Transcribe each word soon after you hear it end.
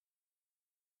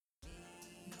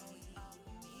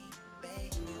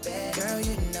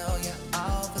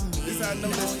I know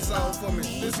this is all for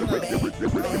me. Listen up.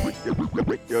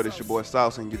 Yo, this your boy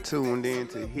Sauce, and you're tuned in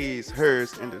to His,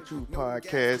 Hers, and the Truth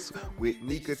podcast with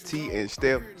Nika T and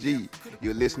Steph G.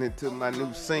 You're listening to my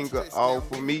new single, All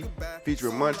For Me,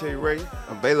 featuring Monte Ray,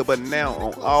 available now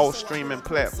on all streaming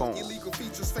platforms. Illegal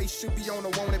features, face should be on a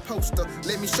wanted poster.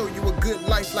 Let me show you a good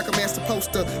life like a man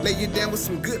supposed to. Lay you down with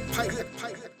some good pipe.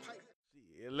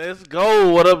 Let's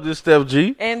go. What up, this Steph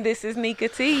G? And this is Nika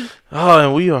T. Oh,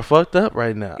 and we are fucked up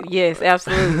right now. Yes,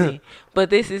 absolutely. But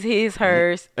this is His,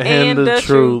 Hers, and the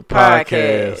Truth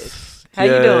podcast. How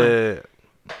you doing?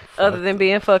 Other than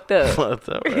being fucked up. Fucked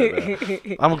up right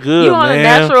now. I'm good, you man. on a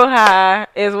natural high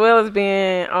as well as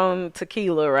being on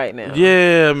tequila right now.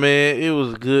 Yeah, man. It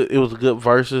was good. It was a good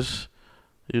versus.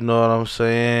 You know what I'm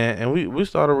saying? And we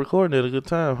started recording at a good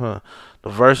time, huh? The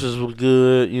verses were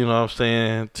good, you know what I'm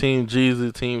saying? Team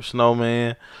Jeezy, Team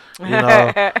Snowman, you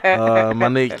know. My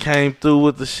nigga came through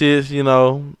with the shits, you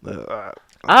know.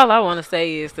 All I want to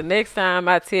say is the next time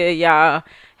I tell y'all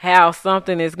how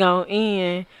something is going to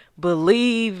end,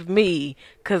 believe me,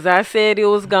 because I said it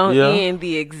was going to end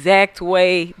the exact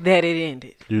way that it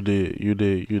ended. You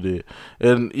did.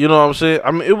 And you know what I'm saying?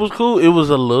 I mean, it was cool. It was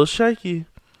a little shaky.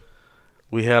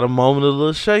 We had a moment of a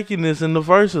little shakiness in the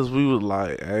verses. We was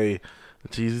like, hey,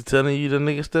 Jeezy telling you the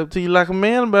nigga step to you like a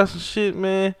man about some shit,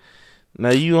 man. Now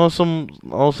you on some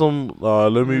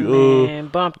let me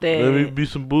bump that. Let me be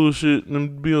some bullshit. Let me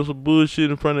be on some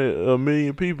bullshit in front of a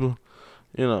million people.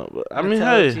 You know, but I mean,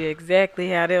 told you exactly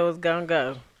how that was gonna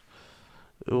go.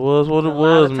 It was what it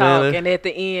was, man. And at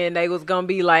the end, they was gonna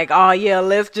be like, "Oh yeah,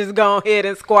 let's just go ahead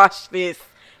and squash this."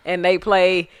 And they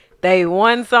play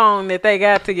one song that they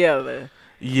got together.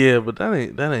 Yeah, but that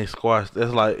ain't squash.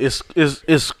 That's like it's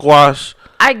squash.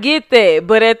 I get that,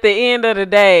 but at the end of the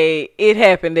day, it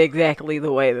happened exactly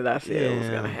the way that I said it was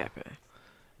gonna happen.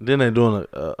 Then they doing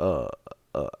a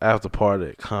after party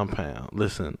at Compound.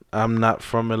 Listen, I'm not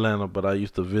from Atlanta, but I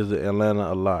used to visit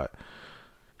Atlanta a lot.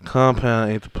 Compound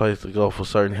ain't the place to go for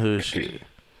certain hood shit.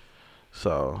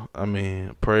 So I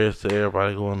mean, prayers to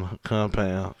everybody going to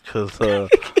Compound, cause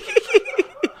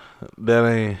that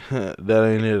ain't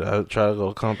it. I tried to go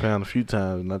to Compound a few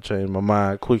times and I changed my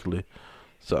mind quickly.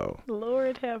 So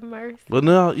Lord have mercy. But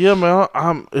now, yeah, man,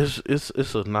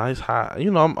 it's a nice high. You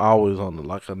know, I'm always on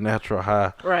like a natural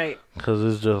high, right? Because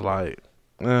it's just like,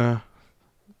 I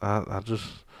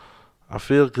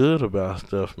feel good about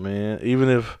stuff, man. Even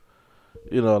if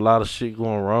you know a lot of shit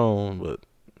going wrong, but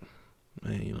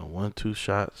man, you know, 1-2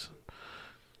 shots.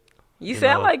 You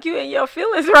sound like you in your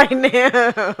feelings right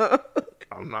now.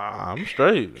 I'm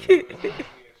straight.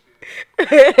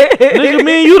 Nigga,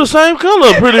 me and you the same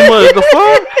color, pretty much. The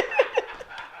fuck?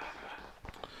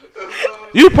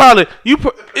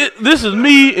 This is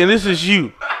me and this is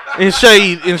you in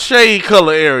shade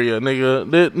color area, nigga.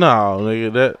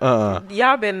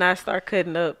 Y'all better not start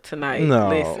cutting up tonight. No,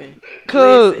 listen.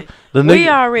 We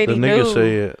already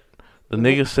knew. The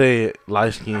nigga said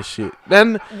light skin shit.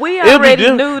 We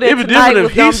already knew that tonight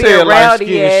was gonna be a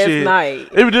rowdy ass night.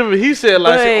 It'd be different if he said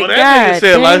light skin. That nigga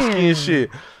said light skin shit.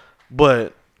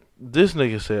 But this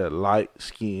nigga said light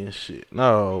skin shit.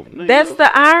 No, nigga, that's the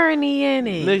irony in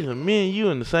it. Nigga, me and you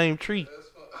in the same tree.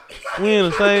 We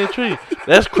in the same tree.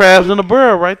 That's crabs in a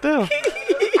barrel right there.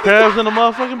 Crabs in a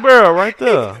motherfucking barrel right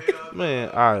there. Man,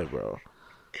 all right, bro.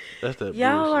 That's that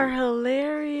Y'all bullshit. are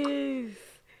hilarious.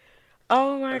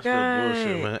 Oh my God. That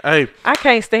bullshit, man. Hey, I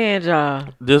can't stand y'all.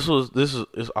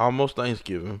 It's almost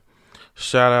Thanksgiving.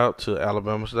 Shout out to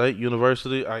Alabama State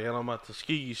University. I got on my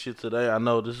Tuskegee shit today. I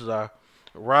know this is our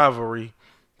rivalry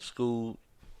school,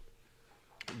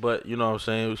 but you know what I'm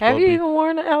saying. Have you even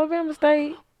worn the Alabama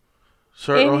State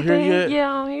shirt on here yet?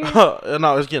 Yeah, on here.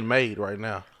 No, it's getting made right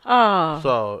now. Oh,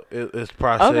 so it's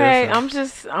processing. Okay, I'm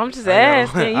just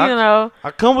asking. You know,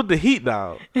 I come with the heat,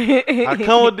 dog. I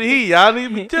come with the heat. Y'all need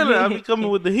to be telling. I be coming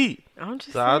with the heat. I'm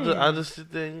just. So saying. I just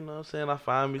sit there. You know what I'm saying. I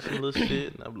find me some little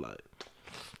shit, and I'm like,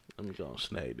 let me go and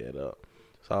snag that up.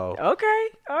 So okay,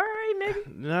 all right,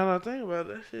 nigga. Now that I think about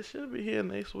it, that shit should be here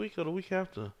next week or the week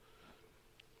after.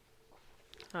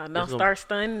 Don't start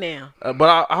stunning now.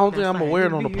 But I don't think I'm gonna wear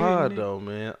it on the pod though,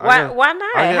 man. Why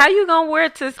not? How you gonna wear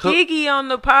Tuskegee on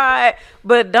the pod,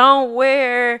 but don't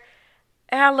wear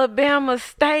Alabama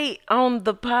State on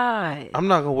the pod? I'm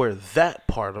not gonna wear that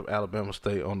part of Alabama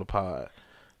State on the pod.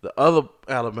 The other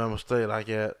Alabama State I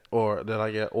got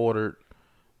ordered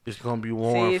is gonna be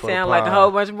worn. See, it sound like a whole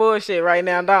bunch of bullshit right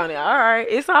now, don't it? All right,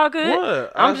 it's all good.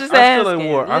 What? I'm just asking.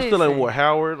 I still ain't wore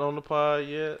Howard on the pod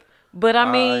yet. But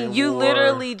I mean, you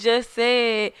literally just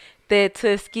said that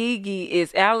Tuskegee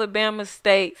is Alabama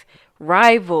State's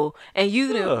rival, and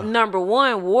you number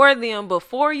one wore them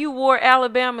before you wore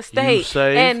Alabama State,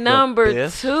 and number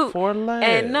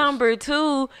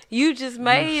two, you just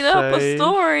made up a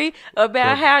story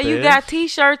about how you got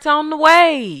T-shirts on the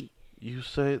way. You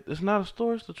say it's not a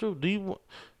story; it's the truth. Do you want?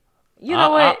 You know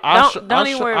what? Don't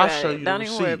even worry about it. Don't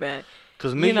even worry about it.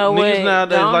 Because niggas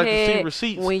nowadays like to see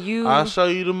receipts. I'll show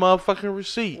you the motherfucking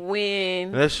receipt.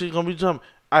 When that shit gonna be jumping.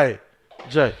 Hey,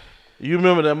 Jay, you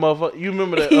remember that motherfucker? You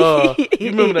remember that? You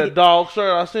remember that dog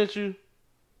shirt I sent you?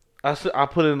 I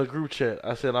put it in the group chat.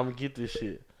 I said I'm gonna get this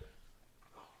shit.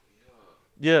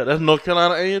 Yeah, that's North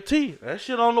Carolina A&T. That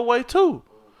shit on the way too.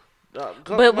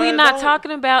 But we're not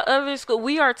talking about other school.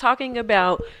 We are talking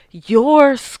about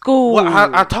your school.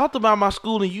 Well, I talked about my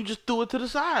school and you just threw it to the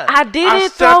side. I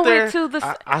didn't throw it to the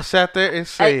side. I sat there and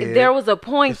said there was a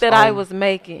point that I was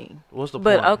making. What's the point?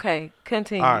 But okay,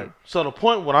 continue. All right. So the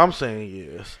point, what I'm saying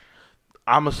is,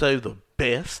 I'm gonna save the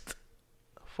best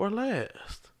for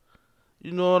last.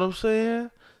 You know what I'm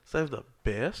saying? Save the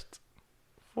best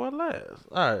for last.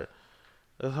 All right.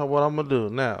 That's what I'm gonna do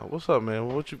now. What's up, man?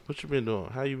 What you been doing?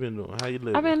 How you been doing? How you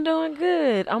living? I've been doing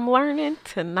good. I'm learning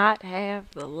to not have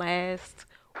the last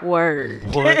word.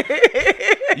 What?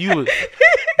 you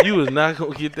was not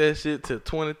gonna get that shit till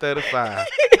 2035,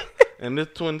 and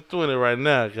it's 2020 right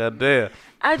now. Goddamn.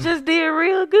 I just did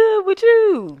real good with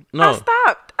you. No. I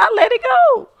stopped. I let it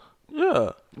go.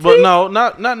 Yeah, but no,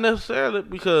 not necessarily,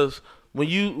 because when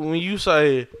you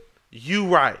say you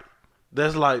right,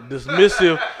 that's like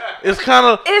dismissive. It's kind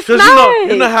of, because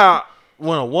you know how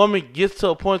when a woman gets to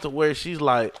a point to where she's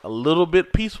like a little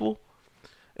bit peaceful,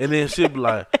 and then she'll be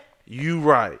like, "You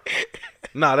right."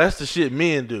 Nah, that's the shit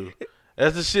men do.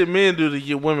 That's the shit men do to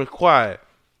get women quiet.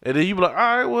 And then you be like,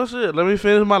 "All right, what's it? Let me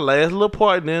finish my last little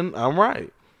part, and then I'm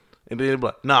right." And then be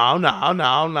like, "No, I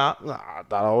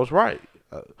thought I was right."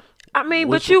 I mean,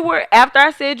 but you were, after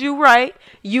I said you right,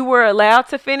 you were allowed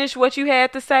to finish what you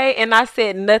had to say, and I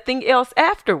said nothing else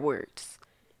afterwards.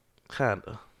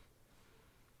 Kinda.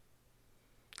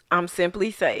 I'm simply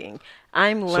saying,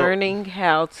 I'm learning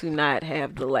how to not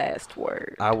have the last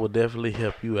word. I will definitely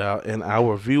help you out, and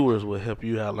our viewers will help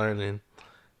you out learning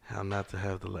how not to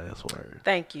have the last word.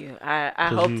 Thank you. I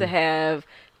hope to have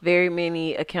very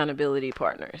many accountability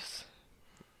partners.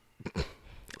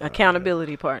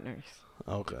 Accountability partners.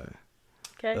 Okay.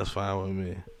 Okay. That's fine with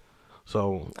me.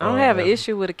 So I don't have an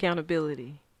issue with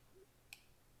accountability.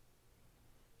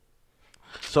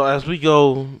 So as we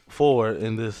go forward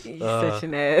in this, such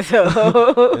an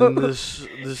asshole. in this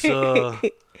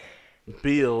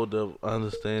build of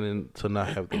understanding to not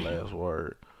have the last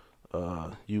word,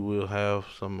 you will have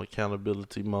some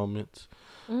accountability moments.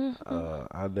 Mm-hmm.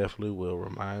 I definitely will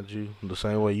remind you, the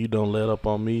same way you don't let up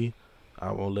on me,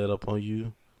 I won't let up on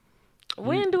you.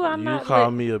 When do I not? You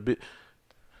call me a bitch,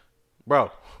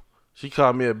 bro. She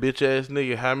called me a bitch ass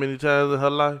nigga how many times in her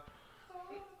life?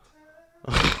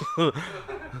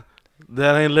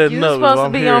 That ain't letting up. You supposed to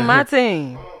be on my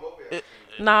team.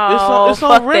 No, it's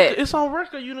on record. It's on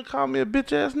record. You done call me a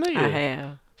bitch ass nigga. I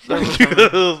have. So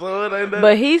it ain't that.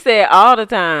 But he said all the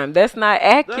time. That's not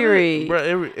accurate.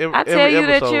 Bro, I tell you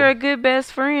that you're a good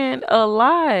best friend a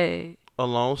lot.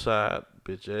 Alongside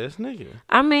bitch ass nigga.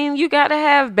 I mean, you got to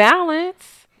have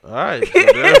balance. All right.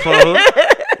 So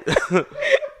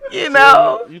you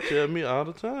know. You tell me all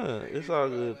the time. It's all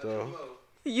good though.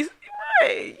 You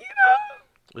right. You know.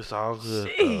 It's all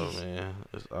good though, man.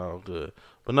 It's all good.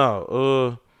 But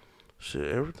no,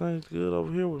 shit, everything's good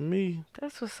over here with me.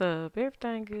 That's what's up.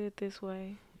 Everything good this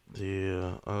way.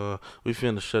 Yeah. We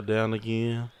finna shut down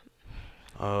again.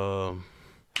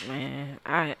 Man,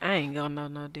 I ain't gonna know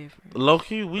no different. Low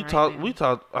key, we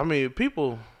talked. I mean,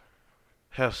 people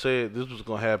have said this was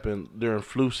gonna happen during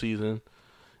flu season,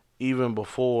 even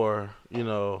before, you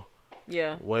know.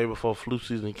 Yeah. Way before flu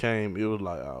season came, it was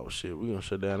like, oh shit, we're gonna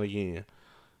shut down again.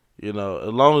 You know, as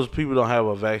long as people don't have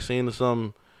a vaccine or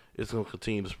something, it's gonna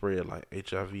continue to spread like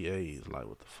HIV/AIDS. Like,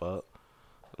 what the fuck?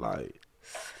 Like,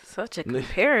 such a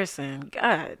comparison.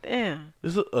 God damn.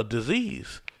 It's a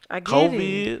disease. I get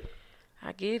COVID. it.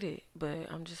 I get it,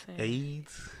 but I'm just saying.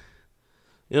 AIDS.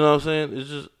 You know what I'm saying? It's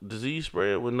just disease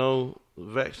spread with no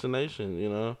vaccination. You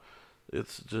know,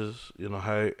 it's just, you know,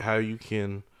 how you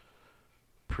can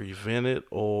prevent it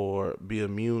or be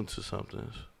immune to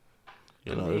something.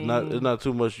 You know, it's not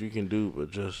too much you can do, but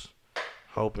just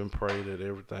hope and pray that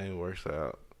everything works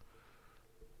out.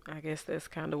 I guess that's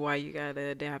kind of why you gotta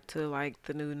adapt to like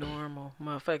the new normal.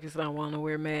 Motherfuckers don't want to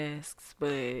wear masks,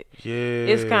 but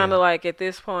it's kind of like at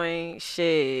this point,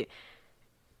 shit.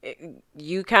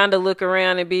 You kind of look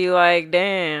around and be like,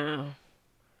 damn,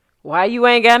 why you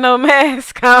ain't got no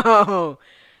mask on?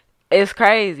 It's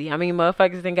crazy. I mean,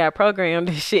 motherfuckers done got programmed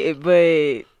and shit,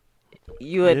 but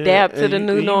you adapt to the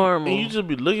new normal. And you just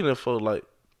be looking at folks like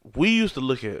we used to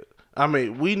look at. I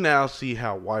mean, we now see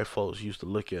how white folks used to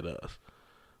look at us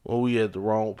when we at the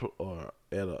wrong or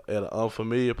at an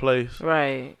unfamiliar place.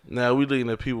 Right. Now we looking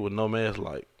at people with no mask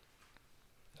like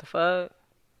the fuck.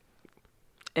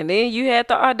 And then you had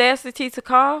the audacity to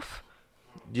cough.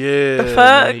 Yeah. The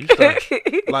fuck.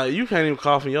 Man, like you can't even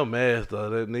cough in your mask though.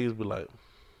 That niggas be like,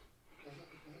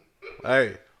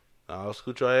 hey, I'll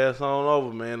scoot your ass on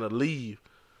over, man, or leave.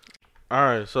 All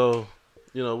right, so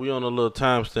we on a little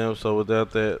timestamp. So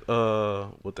without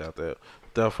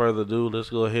further ado, let's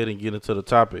go ahead and get into the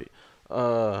topic.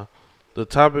 The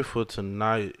topic for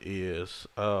tonight is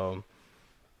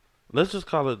let's just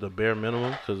call it the bare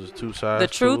minimum because it's two sides. The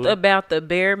truth about the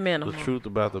bare minimum. The truth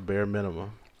about the bare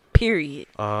minimum. Period.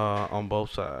 On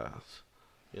both sides,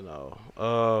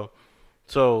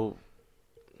 So,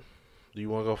 do you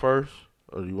want to go first,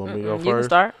 or do you want me to go first? You can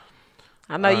start.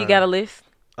 I know you got a list.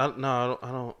 I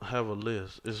don't have a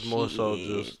list. It's more so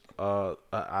just I'm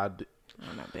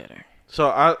not better.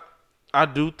 So I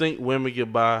do think women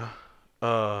get by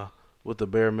with the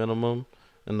bare minimum,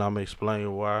 and I'm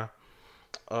explaining why.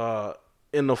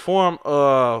 In the form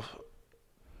of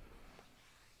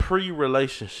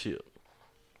pre-relationship,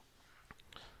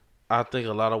 I think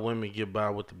a lot of women get by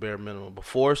with the bare minimum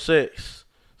before sex.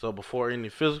 So before any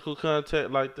physical contact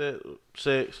like that,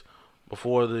 sex,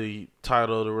 before the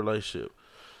title of the relationship,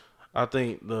 I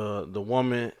think the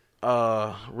woman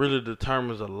really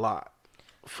determines a lot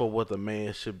for what the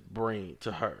man should bring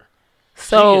to her.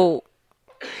 So,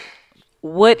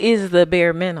 what is the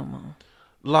bare minimum?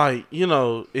 Like,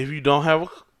 if you don't have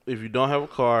a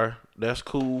car, that's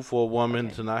cool for a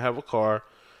woman to not have a car.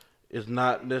 It's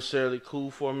not necessarily cool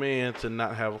for a man to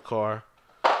not have a car.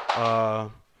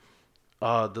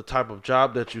 The type of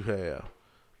job that you have,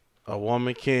 a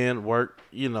woman can work.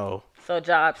 So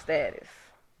job status.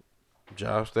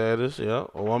 Job status, yeah.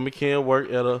 A woman can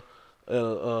work at a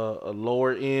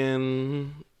lower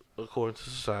end, according to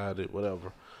society,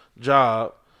 whatever,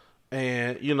 job,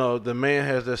 and the man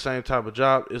has that same type of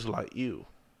job. It's like you.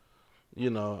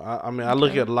 I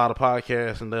look at a lot of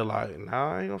podcasts and they're like,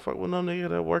 nah, I ain't gonna fuck with no nigga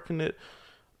that working at.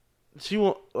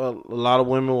 A lot of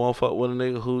women won't fuck with a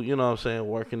nigga who,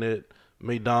 working at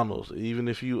McDonald's, even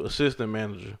if you assistant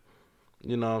manager.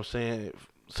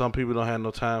 Some people don't have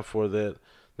no time for that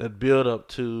build up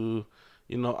to,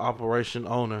 operation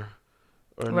owner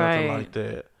or nothing like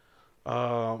that.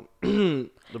 The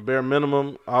bare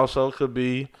minimum also could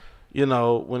be,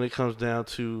 when it comes down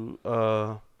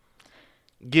to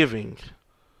giving,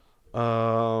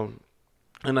 and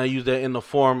I use that in the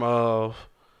form of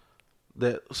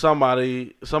that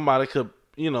somebody could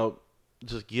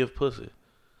just give pussy,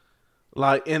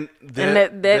 like, and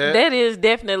that is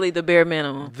definitely the bare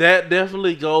minimum. That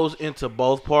definitely goes into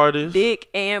both parties. Dick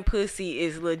and pussy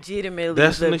is legitimately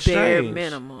the bare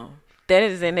minimum. That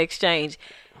is an exchange.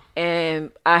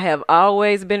 And I have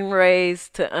always been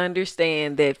raised to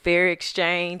understand that fair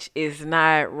exchange is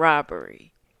not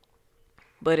robbery.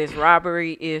 But it's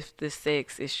robbery if the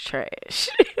sex is trash.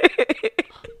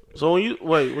 So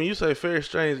when you say fair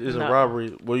exchange isn't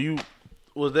robbery,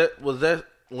 was that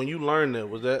when you learned that,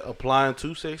 was that applying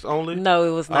to sex only? No,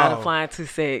 it was not applying to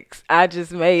sex. I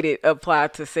just made it apply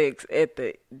to sex at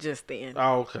just then.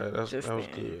 Oh, okay, that was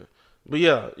good. But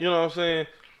yeah, you know what I'm saying.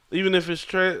 Even if it's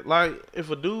trash, like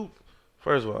if a dude,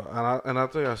 first of all, and I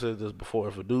think I said this before,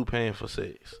 if a dude paying for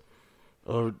sex,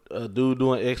 or a dude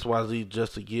doing XYZ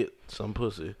just to get some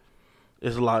pussy,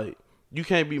 it's like you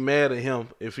can't be mad at him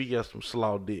if he got some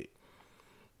slaw dick.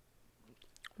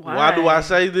 Why do I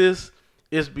say this?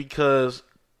 It's because,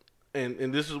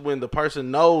 and this is when the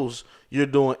person knows you're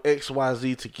doing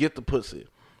XYZ to get the pussy.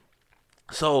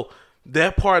 So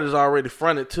that part is already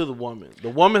fronted to the woman. The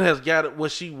woman has got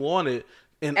what she wanted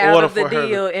in order for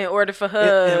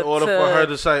her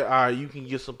to say, all right, you can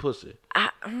get some pussy.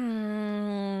 You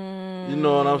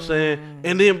know what I'm saying?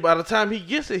 And then by the time he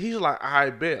gets it, he's like, all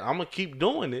right, bet. I'm going to keep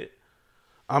doing it.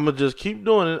 I'm going to just keep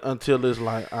doing it until it's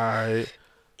like, all right.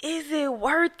 Is it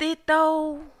worth it,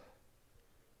 though?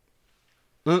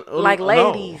 Like,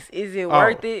 ladies, is it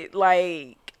worth it?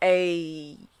 Like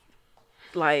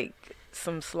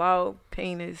some slaw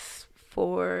penis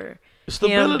for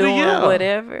stability, him doing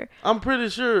whatever? I'm pretty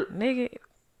sure. Nigga.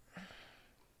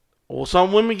 Well,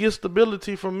 some women get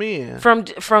stability from men. From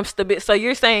stability. So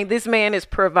you're saying this man is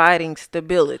providing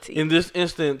stability. In this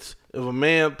instance, if a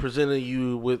man presented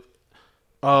you with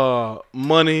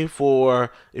money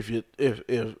for if you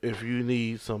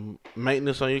need some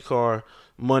maintenance on your car,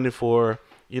 money for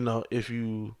if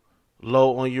you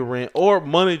low on your rent or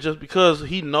money just because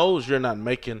he knows you're not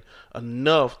making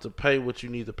enough to pay what you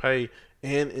need to pay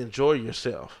and enjoy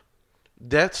yourself.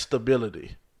 That's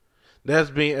stability. That's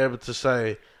being able to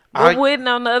say. But wouldn't,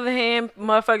 on the other hand,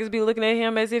 motherfuckers be looking at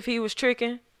him as if he was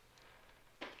tricking?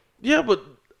 Yeah, but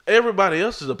everybody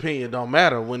else's opinion don't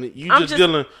matter when you just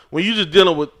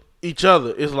dealing with each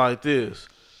other. It's like this.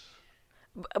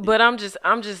 But I'm just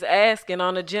asking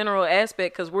on a general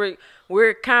aspect because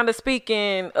we're kind of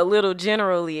speaking a little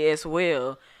generally as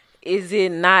well. Is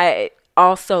it not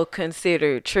also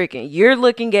considered tricking? You're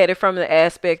looking at it from the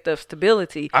aspect of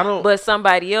stability, but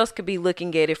somebody else could be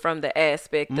looking at it from the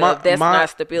aspect of that's not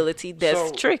stability,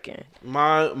 that's tricking.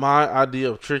 My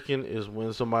idea of tricking is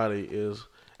when somebody is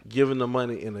giving the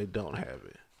money and they don't have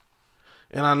it.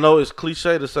 And I know it's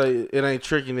cliche to say it ain't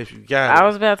tricking if you got it. I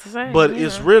was about to say. But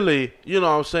it's really, you know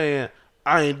what I'm saying,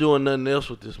 I ain't doing nothing else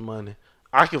with this money.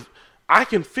 I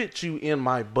can fit you in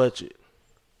my budget.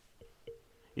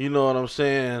 You know what I'm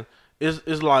saying?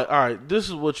 It's like, all right, this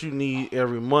is what you need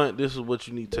every month. This is what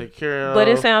you need to take care of. But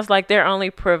it sounds like they're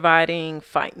only providing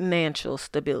financial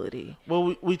stability.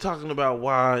 Well, we talking about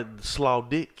why the slaw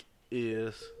dick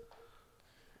is...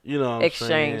 You know what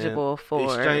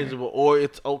exchangeable or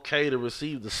it's okay to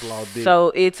receive the slaw dick.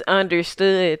 So it's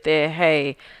understood that,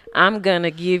 hey, I'm gonna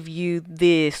give you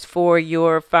this for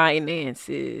your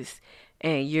finances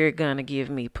and you're gonna give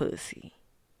me pussy.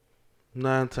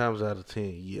 9 times out of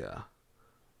 10, yeah.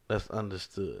 That's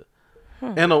understood.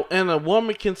 And a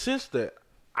woman can sense that.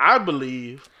 I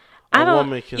believe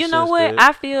woman can sense that. You know what?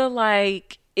 I feel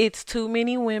like it's too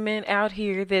many women out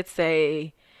here that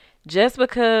say, just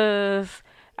because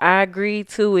I agreed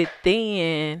to it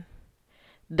then,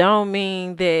 don't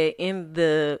mean that in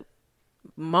the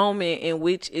moment in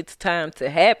which it's time to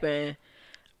happen,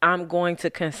 I'm going to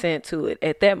consent to it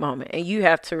at that moment. And you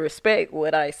have to respect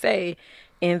what I say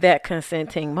in that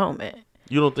consenting moment.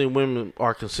 You don't think women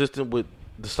are consistent with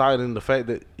deciding the fact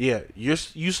that, yeah, you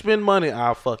spend money,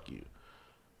 I'll fuck you?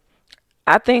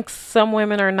 I think some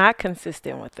women are not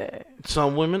consistent with that.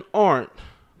 Some women aren't,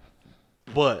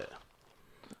 but...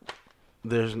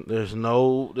 There's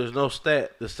no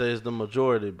stat that says the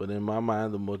majority, but in my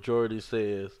mind, the majority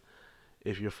says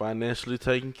if you're financially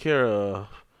taken care of,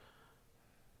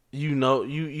 you know,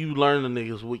 you learn the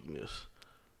nigga's weakness.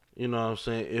 You know what I'm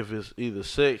saying? If it's either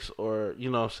sex or,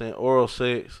 you know what I'm saying, oral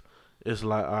sex, it's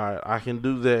like, all right, I can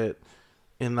do that,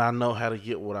 and I know how to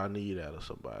get what I need out of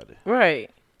somebody. Right.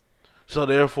 So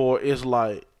therefore, it's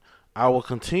like I will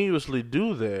continuously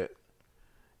do that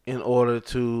in order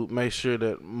to make sure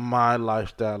that my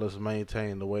lifestyle is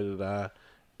maintained the way that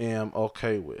I am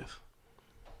okay with.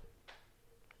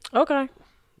 Okay.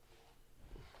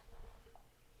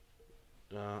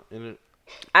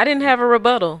 I didn't have a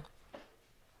rebuttal.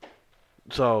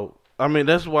 So, I mean,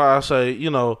 that's why I say, you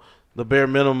know, the bare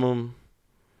minimum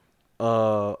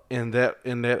in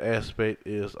that aspect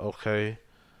is okay.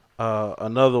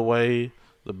 Another way,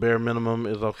 the bare minimum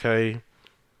is okay.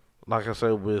 Like I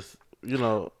said, with, you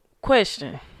know.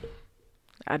 Question.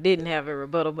 I didn't have a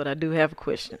rebuttal, but I do have a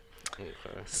question. Okay.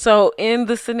 So in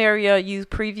the scenario you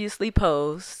previously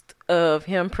posed of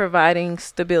him providing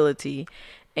stability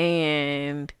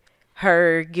and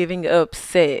her giving up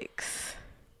sex,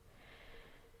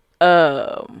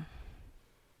 dang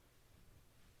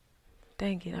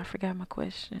it, I forgot my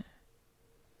question.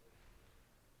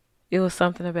 It was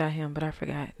something about him, but I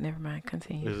forgot. Never mind,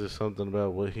 continue. Is it something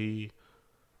about what he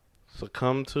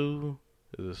succumbed to?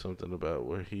 Is it something about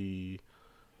where he,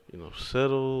 you know,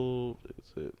 settled?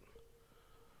 Is it?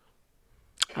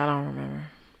 I don't remember.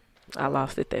 I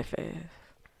lost it that fast.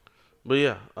 But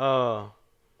yeah,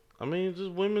 I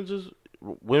mean, women just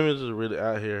really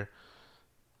out here,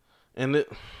 and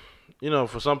it, you know,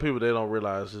 for some people they don't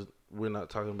realize we're not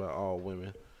talking about all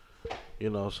women. You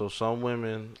know, so some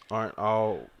women aren't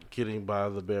all getting by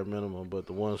the bare minimum, but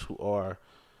the ones who are.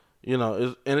 You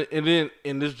know, and then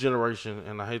in this generation,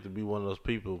 and I hate to be one of those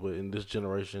people, but in this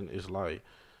generation, it's like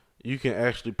you can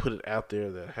actually put it out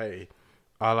there that, hey,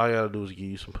 all I gotta do is give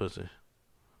you some pussy,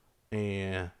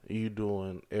 and you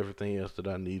doing everything else that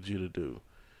I need you to do,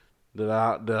 that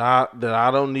I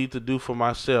don't need to do for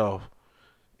myself,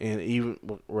 and even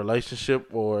relationship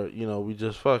or, you know, we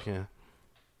just fucking,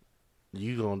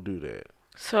 you gonna do that.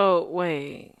 So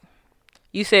wait,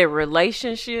 you said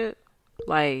relationship?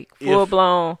 Like full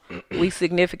blown, we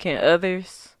significant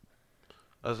others.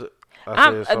 The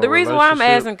reason why I'm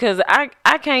asking because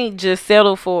I can't just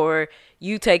settle for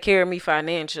you take care of me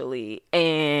financially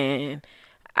and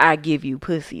I give you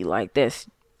pussy. Like that's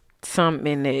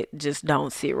something that just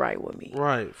don't sit right with me.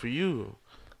 Right for you,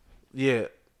 yeah.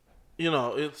 You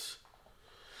know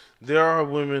there are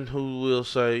women who will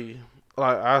say,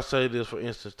 like I say this for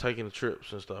instance, taking the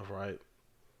trips and stuff, right?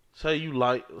 Say you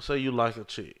like a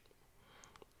chick,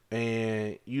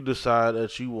 and you decide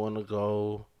that you want to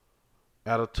go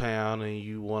out of town, and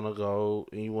you want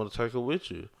to take her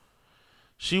with you.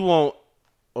 She won't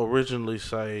originally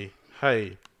say,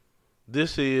 "Hey,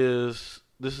 this is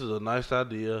a nice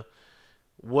idea.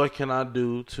 What can I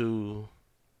do to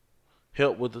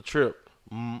help with the trip?"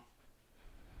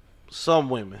 Some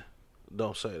women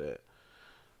don't say that.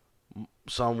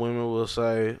 Some women will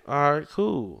say, "All right,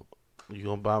 cool. You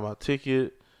gonna buy my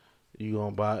ticket? You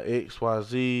gonna buy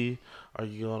XYZ? Are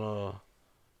you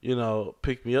gonna,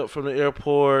 pick me up from the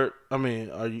airport? I mean,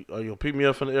 are you gonna pick me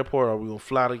up from the airport? Are we gonna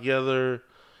fly together?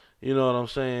 You know what I'm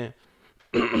saying?"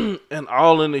 And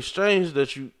all in exchange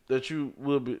that you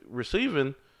will be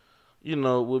receiving,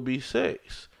 would be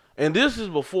sex. And this is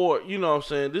before,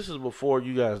 this is before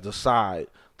you guys decide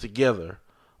together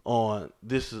on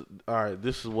this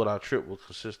is what our trip will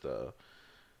consist of.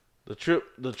 The trip.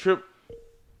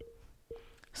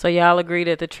 So y'all agree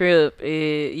that the trip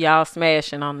is y'all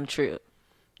smashing on the trip.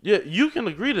 Yeah, you can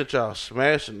agree that y'all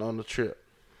smashing on the trip.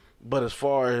 But as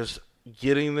far as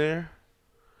getting there,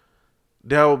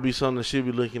 that would be something she'll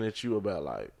be looking at you about,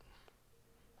 like,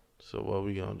 so what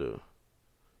we gonna do?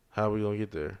 How we gonna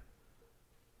get there?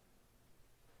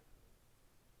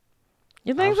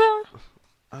 You think so?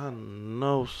 I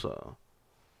know so.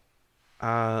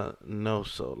 I know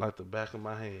so. Like the back of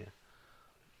my hand.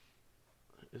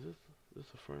 Is this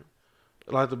a friend?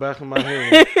 Like the back of my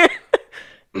hand.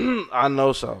 I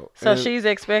know so. So And she's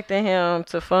expecting him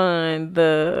to fund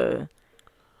the.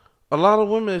 a lot of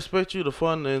women expect you to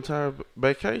fund the entire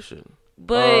vacation.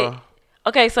 But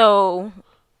okay, so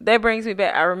that brings me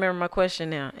back. I remember my question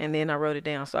now, and then I wrote it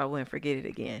down so I wouldn't forget it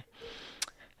again.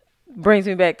 Brings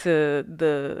me back to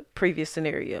the previous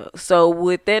scenario. So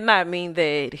would that not mean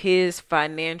that his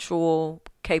financial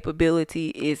capability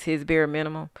is his bare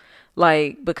minimum?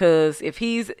 Like, because if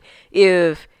his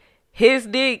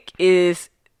dick is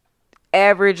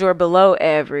average or below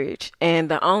average, and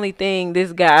the only thing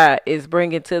this guy is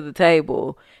bringing to the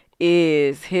table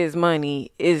is his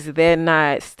money, is that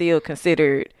not still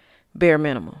considered bare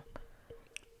minimum?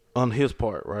 On his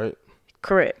part, right?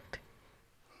 Correct.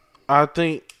 I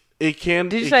think it can.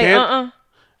 Did you say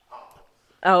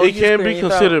Oh, it can be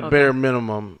considered Okay. bare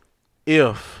minimum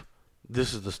if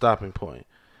this is the stopping point.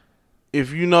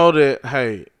 If you know that,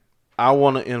 hey, I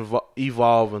want to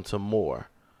evolve into more,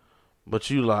 but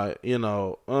you like, I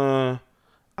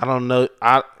don't know.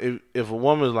 If a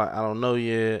woman's like, I don't know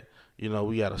yet,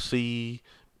 we gotta see,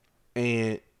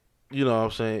 and you know what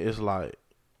I'm saying, it's like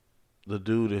the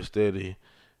dude is steady,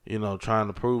 trying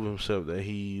to prove himself that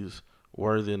he's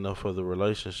worthy enough for the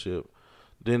relationship.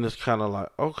 Then it's kind of like,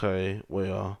 okay,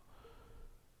 well,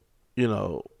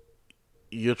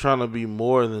 you're trying to be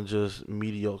more than just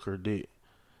mediocre dick,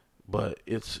 but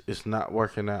it's not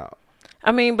working out.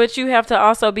 I mean, but you have to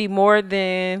also be more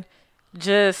than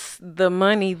just the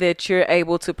money that you're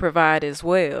able to provide as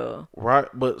well. Right,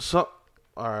 but all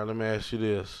right, let me ask you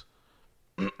this.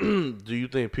 Do you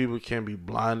think people can be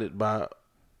blinded by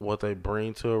what they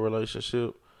bring to a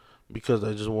relationship because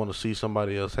they just want to see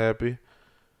somebody else happy?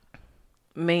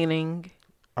 Meaning?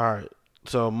 All right,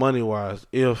 so money-wise,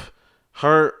 if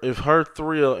her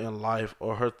thrill in life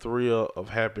or her thrill of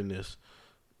happiness,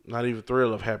 not even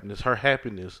thrill of happiness, her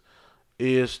happiness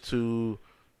is to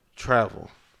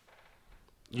travel,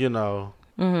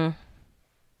 Mm-hmm.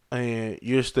 and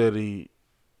you're steady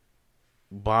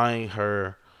buying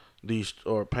her these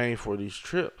or paying for these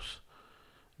trips,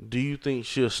 do you think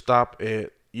she'll stop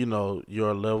at,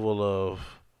 your level of,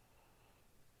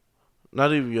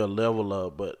 not even your level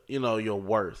of, but, your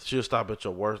worth? She'll stop at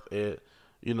your worth at,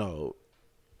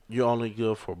 you're only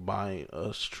good for buying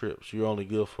us trips. You're only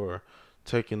good for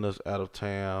taking us out of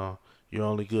town. You're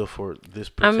only good for this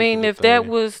particular I mean, if thing. that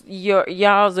was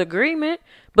y'all's agreement,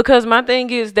 because my thing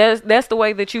is that's the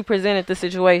way that you presented the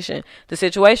situation. The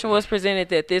situation was presented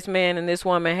that this man and this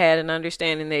woman had an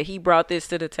understanding that he brought this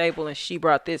to the table and she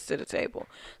brought this to the table.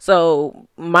 So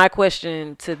my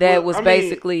question to that was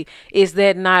basically, is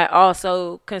that not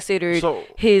also considered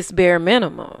his bare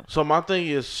minimum? So my thing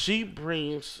is, she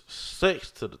brings sex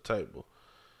to the table.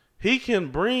 He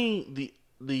can bring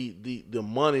the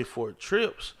money for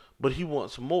trips, but he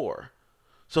wants more.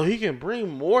 So he can bring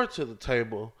more to the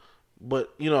table,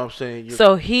 but you know what I'm saying?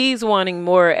 So he's wanting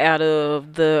more out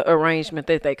of the arrangement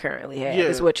that they currently have,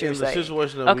 is what you're saying. The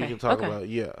situation that we can talk about,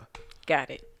 yeah. Got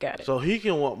it. So he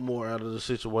can want more out of the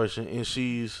situation, and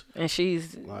she's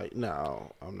like,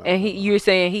 no, I'm not. And you're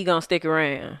saying he gonna stick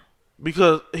around?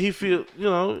 Because he feel, you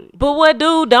know. But what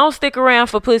dude don't stick around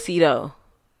for pussy though?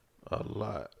 A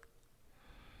lot.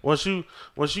 Once you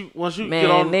Man, get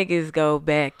on, niggas go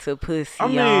back to pussy I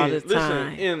mean, all the listen,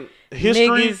 time. in history,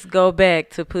 Niggas go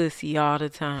back to pussy all the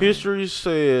time. history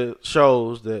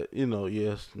shows that, you know,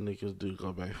 yes, niggas do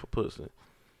go back for pussy.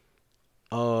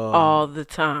 All the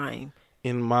time.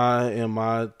 In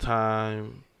my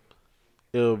time,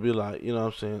 it'll be like, you know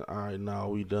what I'm saying, all right, now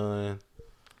we done.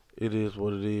 It is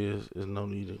what it is. There's no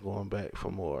need of going back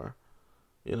for more.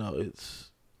 You know,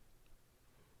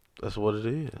 that's what it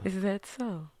is. Is that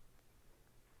so?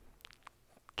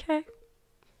 Okay.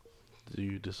 Do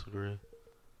you disagree?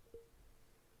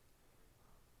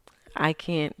 I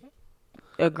can't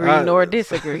agree nor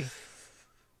disagree.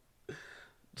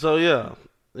 So yeah,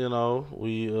 you know,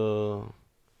 we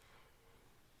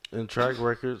in track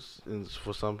records, and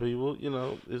for some people, you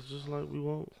know, it's just like we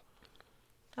won't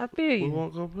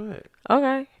go back.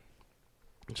 Okay.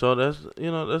 So that's, you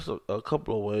know, that's a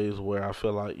couple of ways where I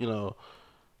feel like, you know,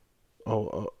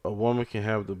 a woman can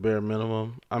have the bare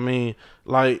minimum. I mean,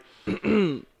 like,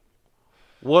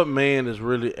 what man is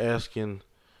really asking?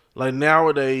 Like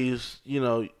nowadays, you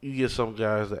know, you get some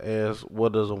guys that ask,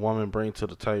 "What does a woman bring to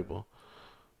the table?"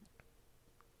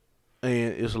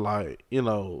 And it's like, you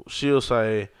know, she'll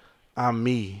say, "I'm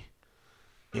me,"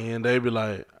 and they be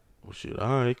like, "Well, shit,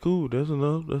 all right, cool, that's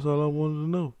enough. That's all I wanted to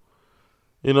know."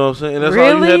 You know what I'm saying? And that's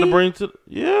all you had to bring to.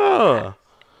 Yeah.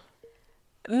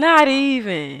 Not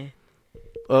even.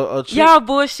 A chick, y'all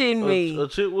bullshitting me. A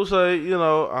chick will say, you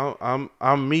know,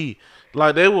 I'm me.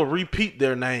 Like they will repeat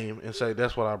their name and say,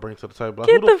 "That's what I bring to the table." Like,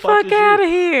 Get the fuck out of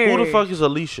here. Who the fuck is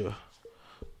Alicia?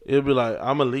 It'll be like,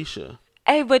 "I'm Alicia."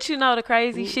 Hey, but you know the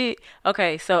crazy shit.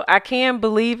 Okay, so I can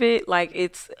believe it. Like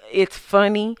it's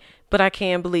funny, but I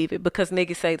can believe it because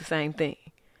niggas say the same thing.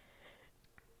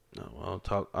 No,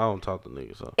 I don't talk to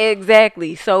niggas. So.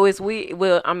 Exactly. So it's weird.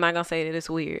 Well, I'm not gonna say that it's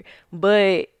weird,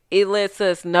 but it lets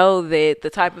us know that the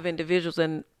type of individuals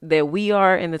that we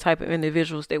are and the type of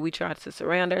individuals that we try to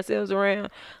surround ourselves around,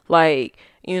 like,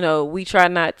 you know, we try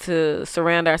not to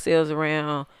surround ourselves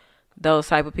around those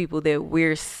type of people that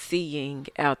we're seeing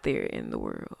out there in the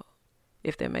world,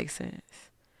 if that makes sense.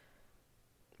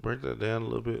 Break that down a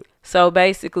little bit. So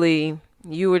basically,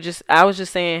 I was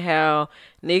just saying how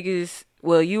niggas,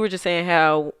 well, you were just saying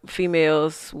how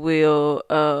females will,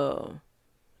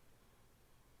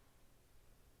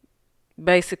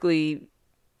 basically,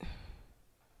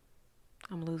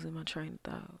 I'm losing my train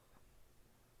of thought.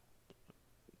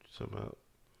 Something about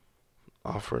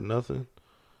offer nothing.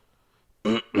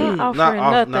 Not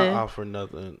offer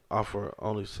nothing. Offer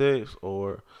only sex,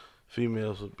 or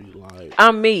females would be like,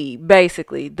 "I'm me,"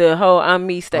 basically the whole "I'm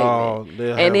me" statement,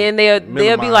 and then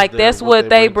they'll be like, "That's what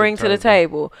they bring to the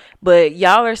table." But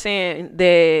y'all are saying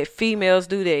that females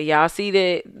do that. Y'all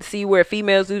see where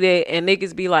females do that, and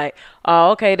niggas be like,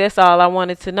 "Oh, okay, that's all I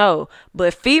wanted to know."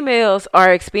 But females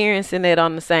are experiencing that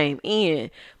on the same end.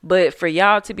 But for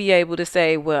y'all to be able to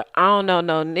say, "Well, I don't know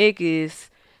no niggas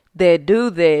that do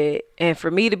that," and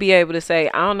for me to be able to say,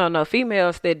 "I don't know no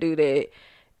females that do that,"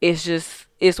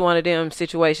 it's one of them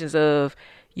situations of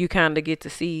you kind of get to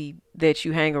see that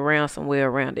you hang around somewhere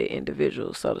around the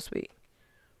individual, so to speak.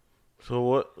 So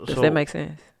what? Does that make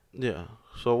sense? Yeah.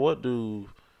 So what do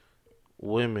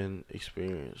women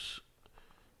experience?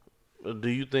 Do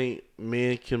you think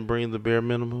men can bring the bare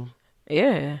minimum?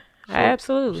 Yeah,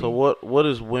 absolutely. So what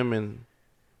is women,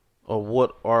 or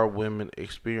what are women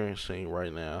experiencing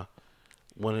right now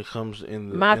when it comes in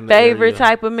the my in the favorite area?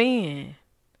 type of men?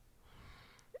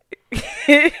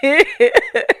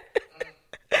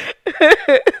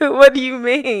 What do you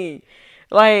mean?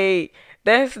 Like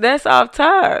that's off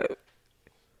top.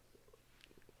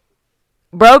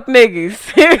 Broke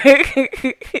niggas.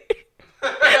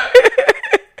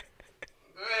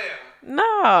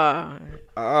 Nah.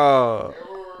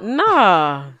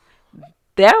 Nah.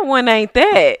 That one ain't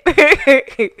that.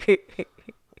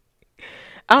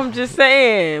 I'm just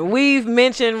saying, we've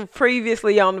mentioned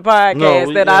previously on the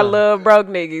podcast I love broke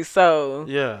niggas, so.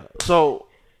 Yeah. So,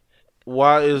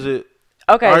 why is it?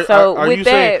 Okay,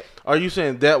 are you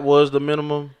saying that was the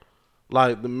minimum?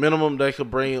 Like, the minimum they could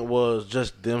bring was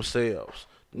just themselves?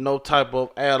 No type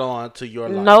of add-on to your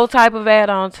life? No type of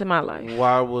add-on to my life.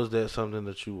 Why was that something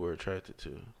that you were attracted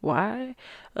to? Why?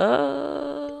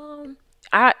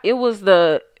 It was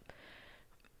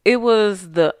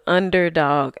the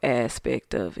underdog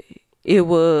aspect of it. It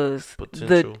was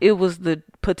the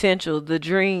potential, the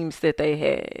dreams that they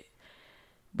had.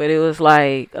 But it was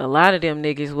like a lot of them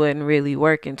niggas wasn't really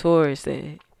working towards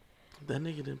that. That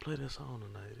nigga didn't play that song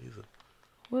tonight either.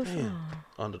 What song?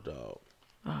 Underdog.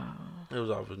 Oh. It was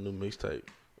off his new mixtape.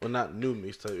 Well, not new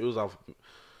mixtape. It was off.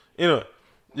 Anyway,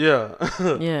 yeah.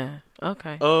 Yeah.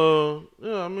 Okay.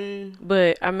 Yeah. I mean,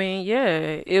 But I mean,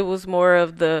 yeah, it was more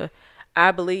of the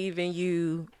I believe in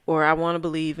you or I want to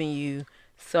believe in you,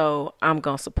 so I'm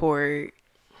gonna support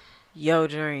your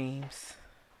dreams,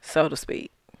 so to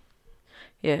speak.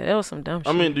 Yeah, that was some dumb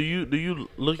I shit. mean, do you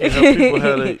look at how people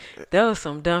how they That was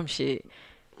some dumb shit.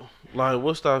 like?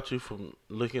 What stopped you from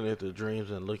looking at the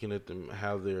dreams and looking at them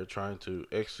how they're trying to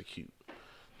execute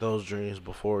those dreams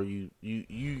before you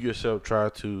yourself try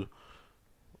to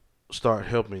start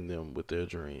helping them with their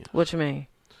dreams? What you mean?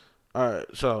 All right,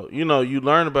 so you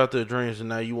learn about their dreams and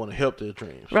now you want to help their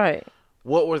dreams. Right.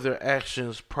 What were their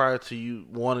actions prior to you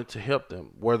wanting to help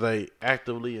them? Were they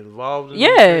actively involved in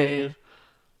Yeah. these dreams?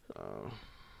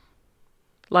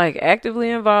 Like actively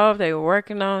involved, they were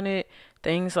working on it,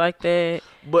 things like that.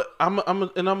 But I'm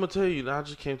gonna tell you, I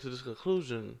just came to this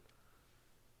conclusion.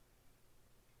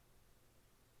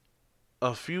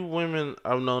 A few women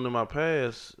I've known in my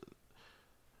past,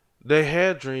 they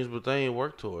had dreams, but they ain't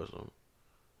worked towards them.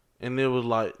 And it was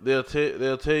like they'll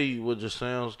tell you what just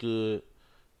sounds good,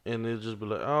 and they'll just be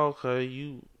like, "Oh, okay,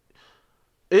 you."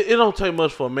 It don't take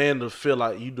much for a man to feel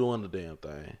like you doing the damn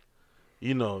thing.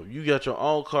 You got your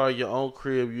own car, your own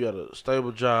crib, you got a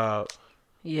stable job.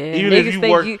 Yeah, Even niggas if you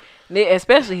think work,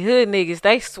 especially hood niggas,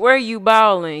 they swear you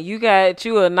ballin'. You got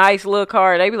you a nice little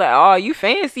car. They be like, "Oh, you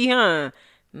fancy, huh?"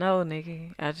 No,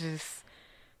 nigga, I just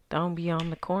don't be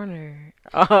on the corner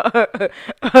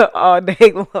all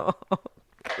day long.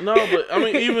 no, but I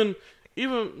mean, even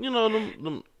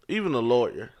even a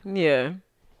lawyer. Yeah.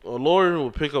 A lawyer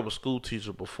would pick up a school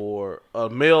teacher before a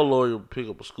male lawyer would pick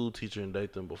up a school teacher and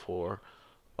date them before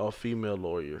a female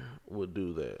lawyer would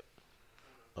do that.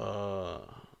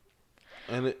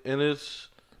 And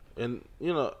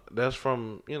that's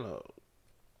from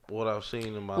what I've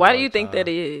seen in my. Why do you lifetime. think that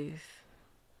is?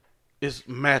 It's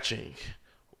matching.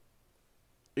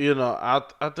 I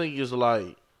think it's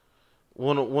like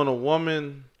when a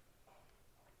woman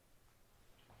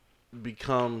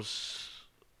becomes,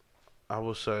 I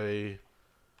would say,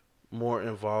 more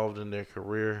involved in their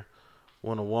career,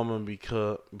 when a woman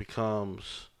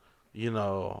becomes,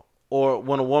 or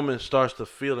when a woman starts to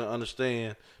feel and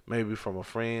understand, maybe from a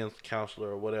friend, counselor,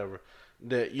 or whatever,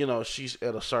 that she's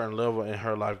at a certain level in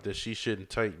her life that she shouldn't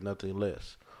take nothing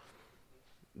less.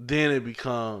 Then it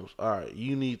becomes, all right,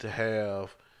 you need to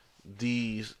have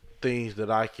these things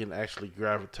that I can actually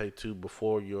gravitate to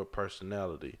before your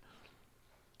personality.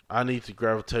 I need to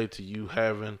gravitate to you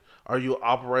having. Are you an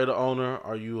operator owner?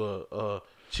 Are you a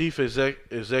chief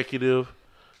executive?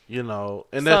 And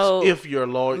that's So, if you're a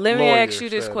lawyer. Let me ask you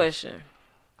this question.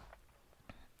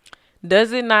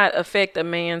 Does it not affect a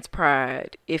man's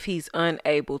pride if he's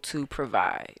unable to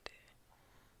provide?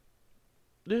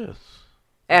 Yes.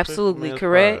 Absolutely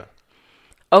correct.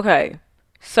 Okay.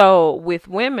 So with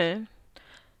women,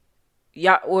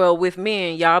 with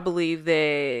men, y'all believe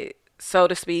that, so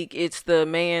to speak, it's the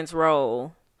man's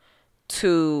role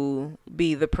to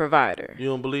be the provider. You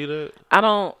don't believe that? I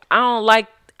don't like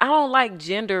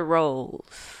gender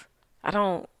roles. I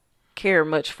don't care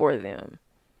much for them.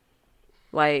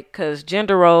 Like, cause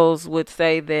gender roles would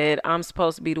say that I'm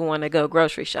supposed to be the one to go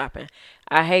grocery shopping.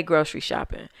 I hate grocery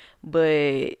shopping,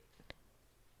 but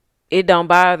it don't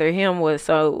bother him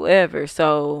whatsoever.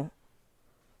 So,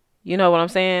 you know what I'm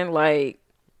saying? Like,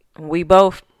 we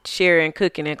both share in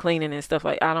cooking and cleaning and stuff.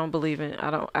 Like,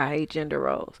 I hate gender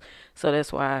roles. So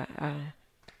that's why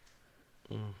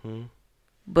Mm-hmm.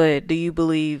 But do you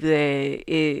believe that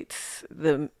it's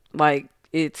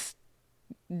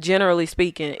generally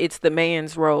speaking, it's the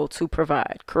man's role to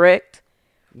provide, correct?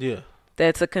 Yeah.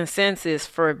 That's a consensus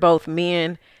for both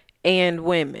men and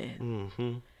women.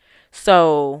 Mm-hmm.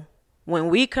 So when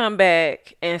we come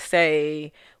back and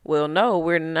say, well, no,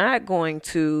 we're not going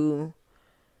to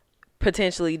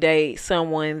potentially date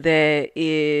someone that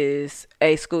is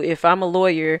a school. If I'm a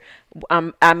lawyer,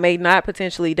 I may not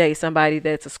potentially date somebody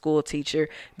that's a school teacher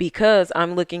because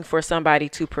I'm looking for somebody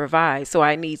to provide. So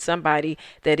I need somebody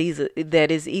that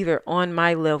is either on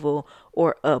my level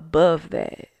or above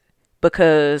that.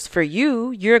 Because for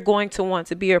you're going to want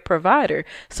to be a provider.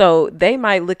 So they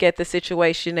might look at the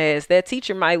situation as that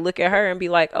teacher might look at her and be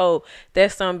like, oh,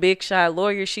 that's some big shot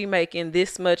lawyer. She making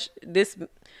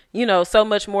so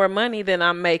much more money than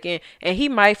I'm making. And he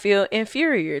might feel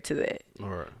inferior to that. All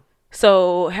right.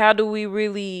 So how do we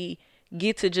really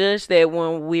get to judge that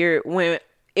when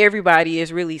everybody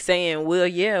is really saying, well,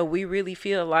 yeah, we really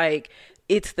feel like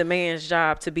it's the man's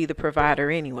job to be the provider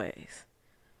anyways?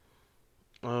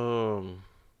 I don't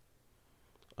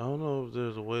know if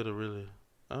there's a way to really.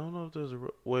 I don't know if there's a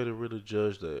way to really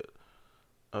judge that.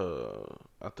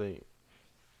 I think.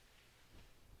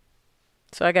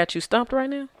 So I got you stumped right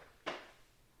now?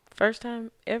 First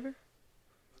time ever?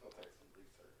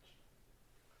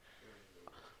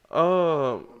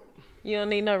 You don't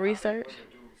need no research?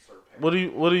 What do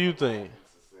you think?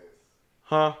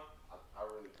 Huh? I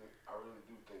really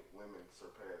do think women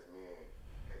surpass men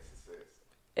at success.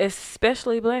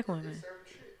 Especially black women. It's certain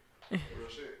shit. Real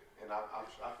shit. And I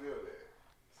feel that.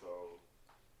 So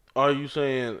Are you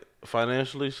saying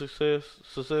financially successful?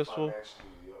 financially,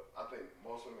 I think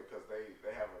most women, because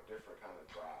they have a different kind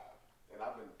of drive. And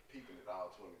I've been peeping it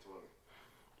all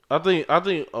 2020. I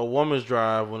think a woman's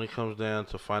drive when it comes down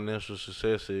to financial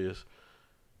success is,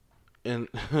 and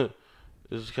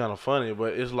it's kind of funny,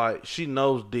 but it's like she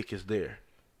knows dick is there.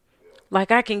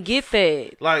 Like I can get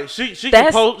that. Like she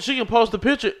can post a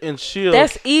picture and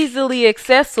that's easily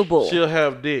accessible. She'll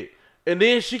have dick, and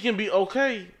then she can be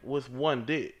okay with one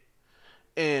dick.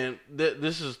 And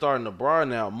this is starting to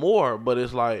broaden out more, but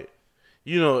it's like,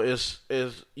 it's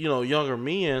younger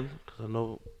men, because I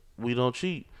know we don't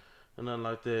cheat and nothing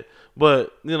like that.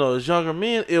 But as younger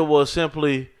men, it was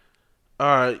simply, all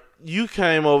right, you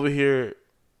came over here,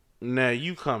 now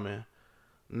you coming.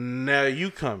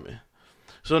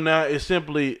 So now it's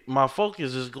simply my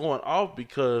focus is going off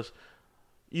because,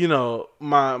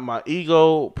 my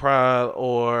ego, pride,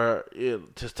 or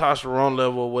testosterone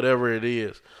level, whatever it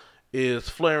is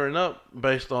flaring up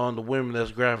based on the women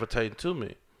that's gravitating to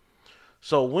me.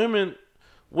 So women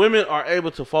are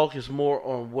able to focus more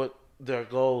on what their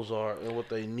goals are and what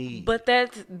they need. But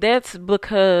that's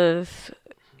because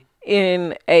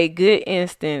in a good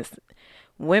instance,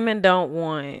 women don't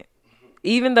want,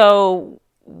 even though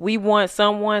we want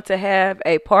someone to have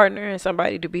a partner and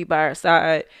somebody to be by our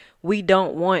side, we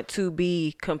don't want to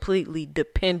be completely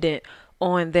dependent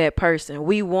on that person.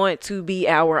 We want to be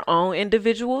our own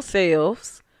individual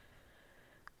selves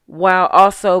while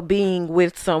also being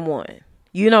with someone.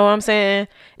 You know what I'm saying?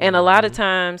 And a lot of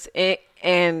times,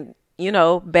 and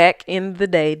back in the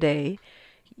day,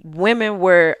 women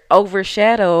were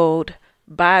overshadowed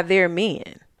by their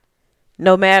men.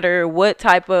 No matter what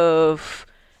type of,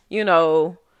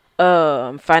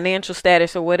 financial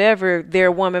status or whatever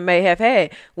their woman may have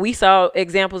had. We saw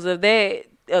examples of that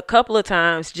a couple of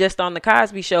times just on the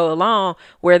Cosby Show alone,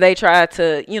 where they tried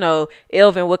to,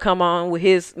 Elvin would come on with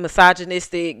his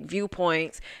misogynistic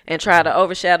viewpoints and try to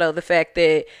overshadow the fact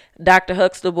that Dr.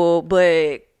 Huxtable,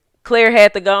 but Claire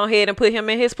had to go ahead and put him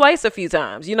in his place a few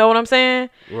times. You know what I'm saying?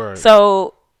 Right.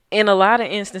 So in a lot of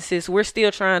instances, we're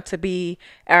still trying to be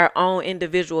our own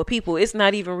individual people. It's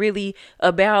not even really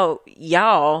about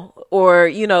y'all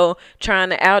or,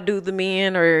 trying to outdo the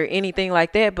men or anything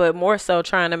like that, but more so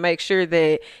trying to make sure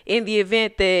that in the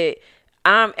event that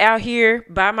I'm out here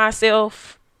by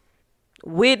myself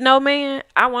with no man,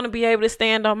 I want to be able to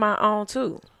stand on my own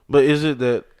too. But is it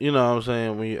that, what I'm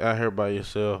saying, when you're out here by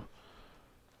yourself,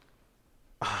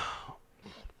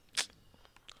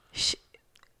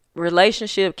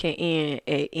 relationship can end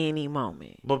at any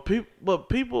moment. But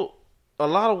people, a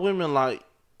lot of women like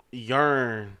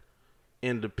yearn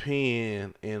and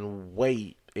depend and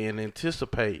wait and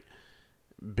anticipate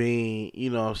being,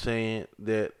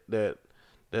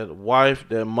 that wife,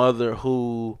 that mother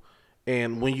who,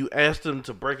 and when you ask them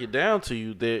to break it down to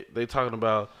you, they talking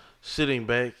about sitting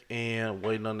back and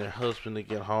waiting on their husband to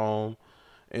get home.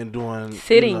 And doing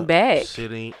sitting back.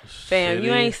 Fam,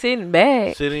 you ain't sitting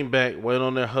back. Sitting back, waiting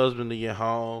on their husband to get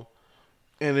home,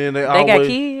 and then they got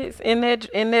kids in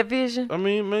that vision. I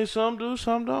mean, maybe some do,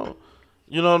 some don't.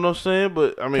 You know what I'm saying?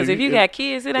 But I mean, because if you got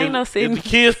kids, it ain't no sitting. If the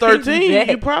kid's 13,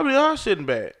 you probably are sitting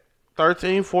back.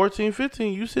 13, 14,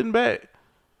 15, you sitting back.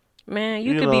 Man,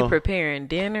 you could be preparing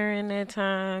dinner in that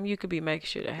time. You could be making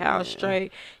sure the house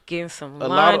straight, getting some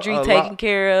laundry taken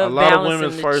care of,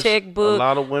 balancing the checkbook. A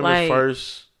lot of women's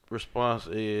first response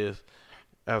is,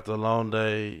 after a long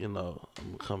day, I'm going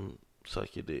to come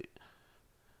suck your dick.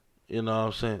 You know what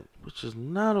I'm saying? Which is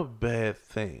not a bad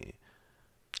thing.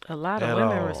 A lot of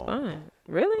women respond.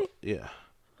 Really? Yeah.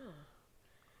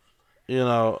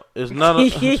 It's not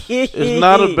it's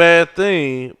not a bad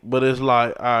thing, but it's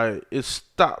like, all right, it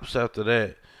stops after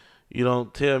that. You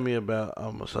don't tell me about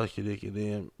I'm gonna suck your dick and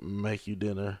then make you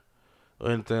dinner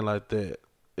or anything like that.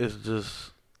 It's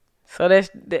just. So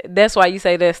that's why you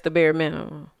say that's the bare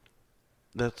minimum.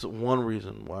 That's one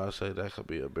reason why I say that could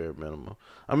be a bare minimum.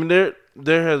 I mean,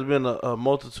 there has been a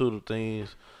multitude of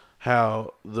things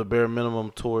how the bare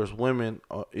minimum towards women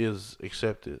is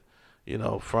accepted.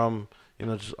 From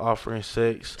just offering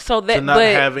sex, to not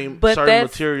having certain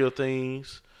material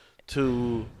things,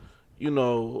 to,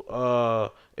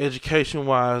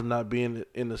 education-wise, not being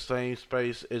in the same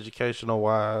space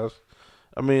educational-wise,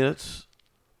 I mean, it's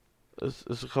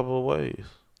a couple of ways.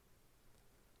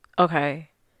 Okay.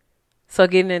 So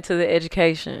getting into the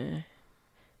education,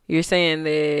 you're saying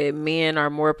that men are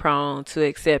more prone to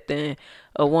accepting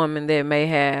a woman that may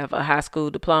have a high school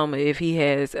diploma if he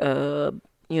has a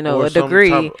Or a some degree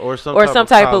type, or some or type some of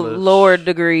type of college. lower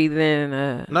degree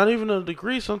than Not even a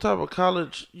degree, some type of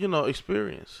college,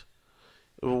 experience.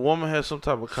 If a woman has some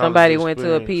type of college somebody went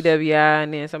to a experience, PWI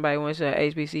and then somebody went to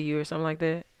a HBCU or something like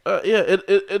that. yeah,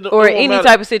 it Or won't any matter.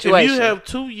 type of situation. If you have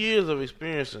 2 years of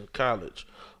experience in college,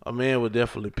 a man would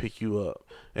definitely pick you up.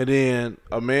 And then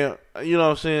a man, you know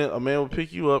what I'm saying? A man will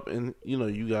pick you up, and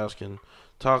you guys can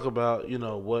talk about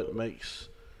what makes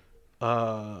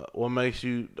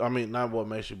you. I mean, not what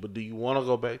makes you, but do you want to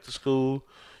go back to school?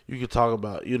 You can talk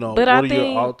about But what I are your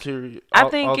think ulterior. I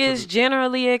think it's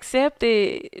generally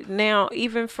accepted now,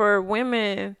 even for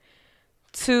women,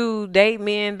 to date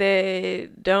men that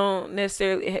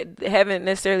haven't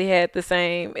necessarily had the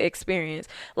same experience.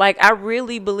 Like, I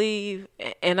really believe,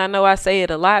 and I know I say it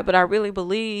a lot, but I really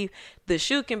believe the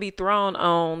shoe can be thrown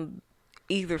on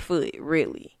either foot,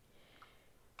 really.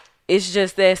 It's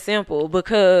just that simple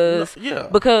because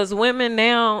women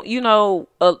now,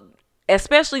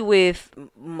 especially with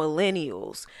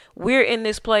millennials, we're in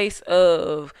this place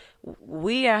of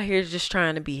we out here just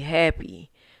trying to be happy.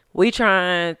 We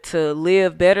trying to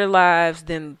live better lives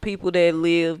than people that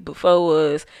lived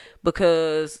before us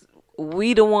because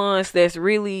we the ones that's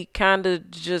really kind of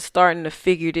just starting to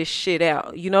figure this shit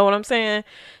out. You know what I'm saying?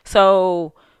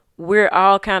 So we're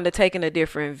all kind of taking a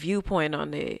different viewpoint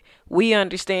on that. We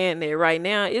understand that right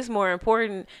now it's more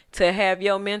important to have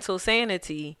your mental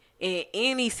sanity in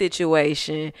any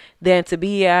situation than to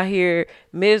be out here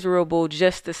miserable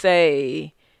just to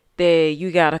say that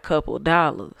you got a couple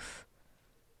dollars.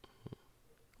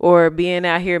 Or being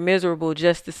out here miserable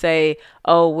just to say,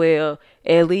 oh, well,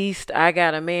 at least I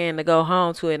got a man to go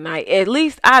home to at night. At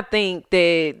least I think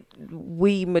that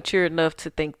we mature enough to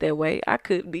think that way. I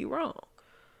could be wrong.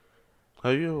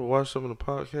 Have you ever watched some of the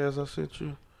podcasts I sent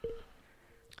you?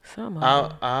 Some of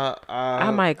them. I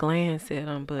might glance at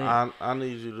them, but I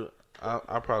need you to.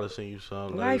 I probably send you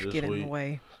some life later this get week. in the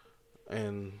way.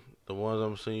 And the ones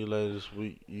I'm seeing you later this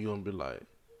week, you gonna be like,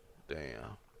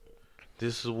 damn,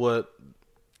 this is what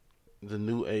the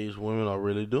new age women are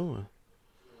really doing.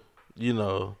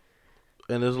 And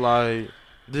it's like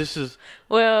this is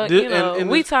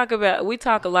we talk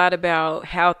a lot about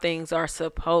how things are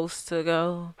supposed to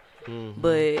go. Mm-hmm.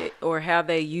 But or how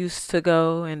they used to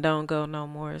go and don't go no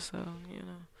more. So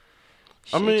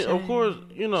I mean, of course,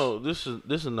 this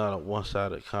is not a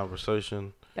one-sided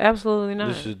conversation. Absolutely not.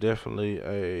 This is definitely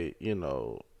a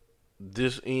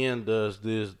this end does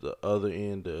this, the other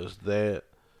end does that.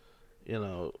 And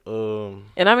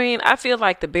I mean, I feel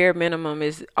like the bare minimum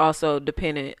is also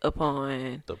dependent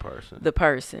upon the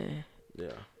person. Yeah.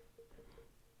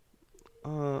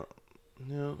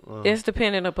 It's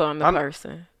dependent upon the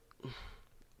person.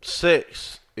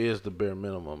 Sex is the bare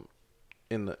minimum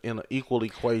in an equal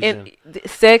equation.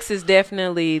 Sex is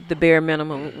definitely the bare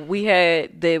minimum. We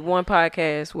had the one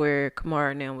podcast where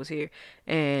Kamara and them was here,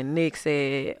 and Nick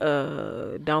said,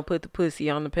 "Don't put the pussy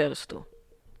on the pedestal."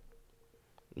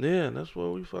 Yeah, that's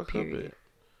where we fuck up at.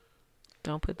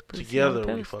 Don't put the pussy together on the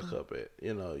pedestal. we fuck up at.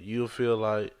 You'll feel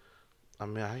like, I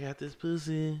mean, I got this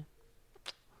pussy.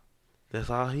 That's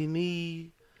all he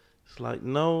need. It's like,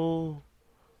 no.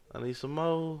 I need some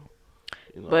more.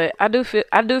 But I do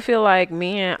feel like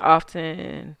men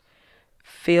often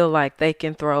feel like they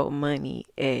can throw money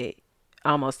at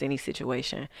almost any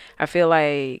situation. I feel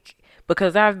like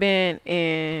because I've been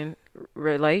in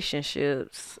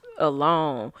relationships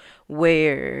alone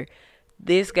where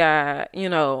this guy,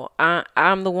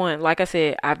 I'm the one, like I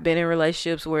said, I've been in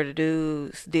relationships where the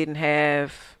dudes didn't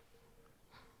have,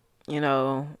 they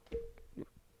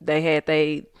had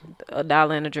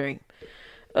 $1 and a drink.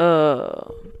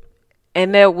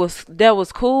 And that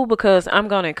was cool because I'm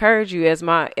gonna encourage you as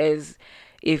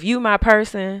if you my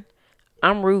person,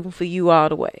 I'm rooting for you all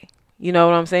the way. You know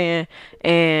what I'm saying?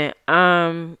 And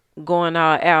I'm going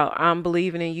all out. I'm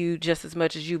believing in you just as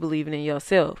much as you believing in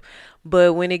yourself.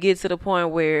 But when it gets to the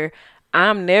point where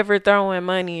I'm never throwing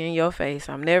money in your face,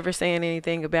 I'm never saying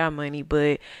anything about money,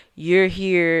 but you're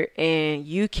here and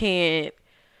you can't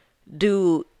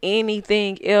do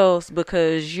anything else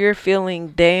because you're feeling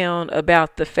down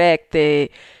about the fact that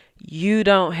you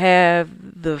don't have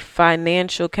the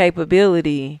financial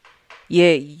capability,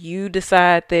 yet you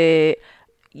decide that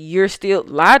you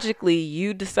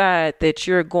decide that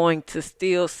you're going to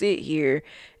still sit here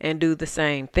and do the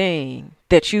same thing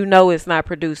that it's not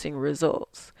producing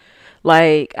results.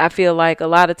 Like, I feel like a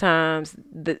lot of times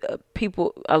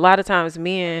a lot of times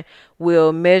men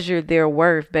will measure their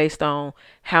worth based on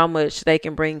how much they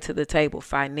can bring to the table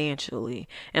financially.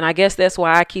 And I guess that's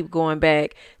why I keep going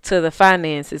back to the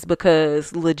finances,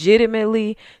 because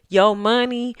legitimately your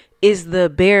money is the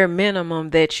bare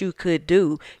minimum that you could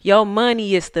do. Your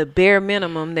money is the bare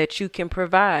minimum that you can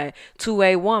provide to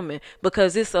a woman,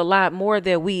 because it's a lot more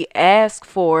that we ask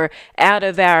for out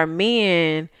of our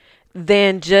men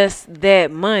than just that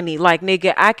money. Like,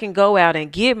 nigga, I can go out and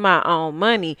get my own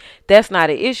money. That's not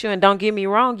an issue. And don't get me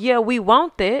wrong, yeah, we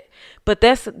want that, but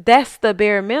that's the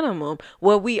bare minimum.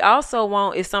 What we also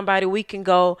want is somebody we can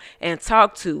go and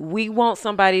talk to. We want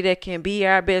somebody that can be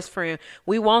our best friend.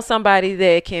 We want somebody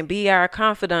that can be our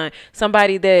confidant.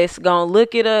 Somebody that's gonna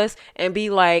look at us and be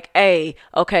like, hey,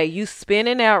 okay, you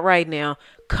spinning out right now.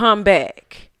 Come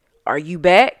back. Are you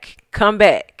back? Come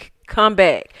back. Come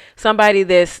back. Somebody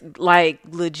that's like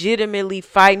legitimately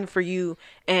fighting for you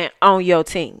and on your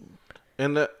team.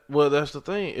 And that's the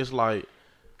thing. It's like,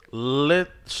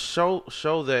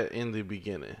 show that in the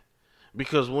beginning,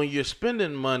 because when you're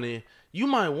spending money, you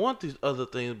might want these other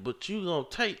things, but you gonna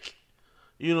take.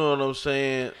 You know what I'm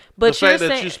saying? But the fact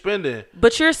that you're spending.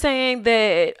 But you're saying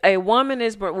that a woman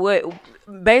is what?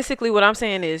 Basically, what I'm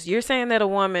saying is, you're saying that a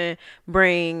woman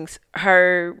brings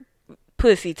her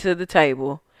pussy to the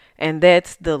table, and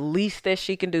that's the least that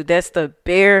she can do. That's the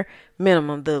bare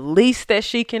minimum. The least that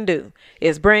she can do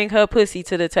is bring her pussy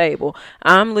to the table.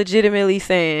 I'm legitimately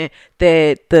saying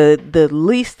that the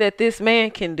least that this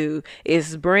man can do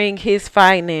is bring his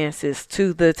finances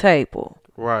to the table.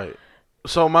 Right.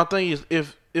 So my thing is,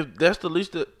 if that's the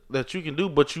least that you can do,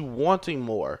 but you wanting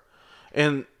more,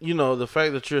 and you know the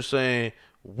fact that you're saying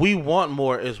we want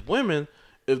more as women,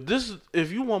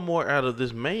 if you want more out of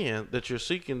this man that you're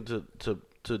seeking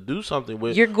to do something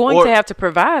with, you're going to have to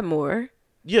provide more.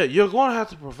 Yeah, you're going to have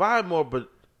to provide more, but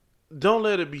don't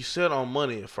let it be set on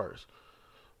money at first.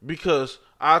 Because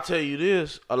I'll tell you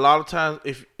this, a lot of times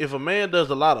if a man does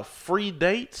a lot of free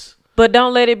dates, but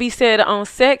don't let it be said on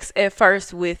sex at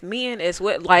first with men as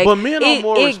well. Like, but men are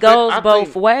more it goes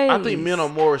both ways. I think men are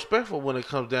more respectful when it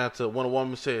comes down to when a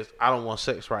woman says, I don't want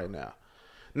sex right now.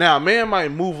 Now, a man might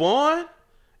move on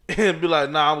and be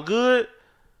like, nah, I'm good.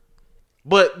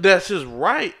 But that's his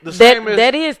right.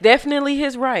 That is definitely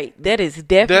his right. That is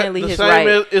definitely his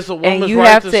right. It's a woman's and you right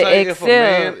have to to say accept, if a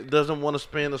man doesn't want to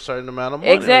spend a certain amount of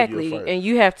money. Exactly. And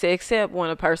you have to accept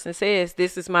when a person says,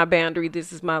 this is my boundary,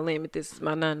 this is my limit, this is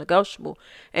my non-negotiable,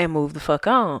 and move the fuck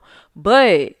on.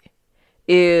 But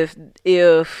if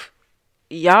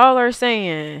y'all are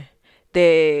saying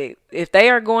that, if they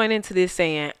are going into this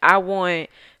saying, I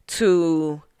want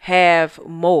to have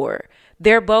more,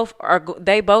 they both are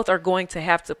going to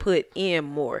have to put in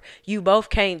more. You both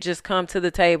can't just come to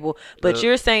the table. But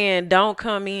you're saying don't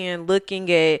come in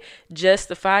looking at just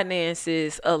the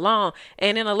finances alone.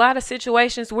 And in a lot of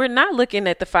situations, we're not looking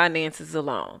at the finances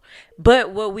alone.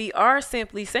 But what we are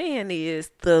simply saying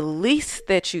is the least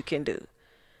that you can do.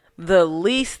 The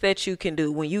least that you can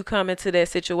do when you come into that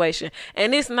situation.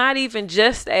 And it's not even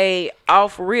just a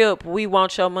off rip, we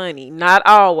want your money. Not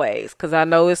always. Because I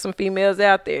know there's some females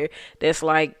out there that's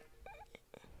like,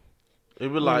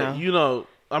 it'd be like,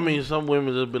 I mean, some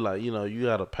women will be like, you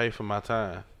got to pay for my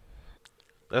time.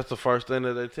 That's the first thing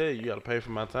that they tell you. You got to pay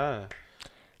for my time.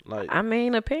 Like, I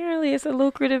mean, apparently it's a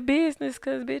lucrative business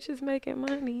because bitches making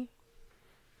money.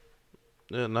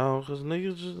 Yeah, no, because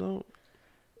niggas just don't.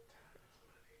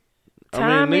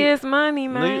 Time is money,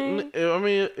 man. I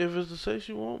mean, if it's the sex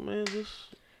you want, man,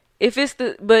 just.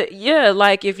 But yeah,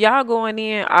 like if y'all going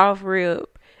in off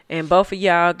rip and both of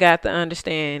y'all got the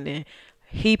understanding,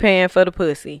 he paying for the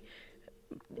pussy.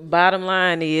 Bottom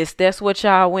line is, that's what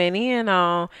y'all went in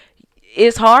on.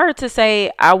 It's hard to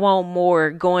say I want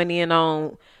more going in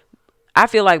on. I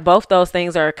feel like both those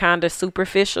things are kind of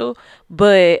superficial,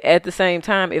 but at the same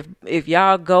time, if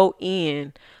y'all go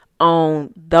in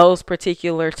on those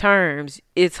particular terms,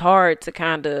 it's hard to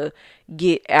kind of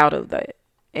get out of that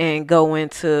and go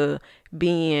into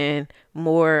being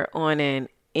more on an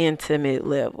intimate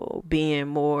level, being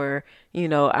more,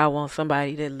 I want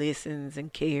somebody that listens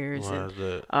and cares. Why and is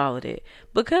that? All of that.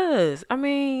 Because I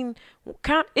mean,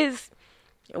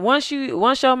 once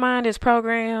your mind is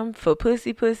programmed for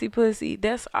pussy,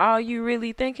 that's all you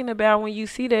really thinking about when you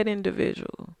see that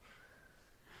individual.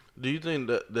 Do you think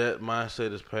that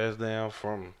mindset is passed down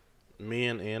from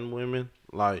men and women?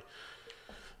 Like,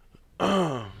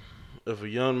 if a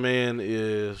young man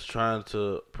is trying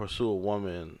to pursue a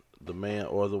woman, the man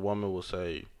or the woman will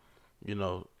say,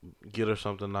 get her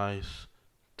something nice,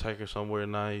 take her somewhere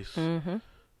nice, Mm-hmm.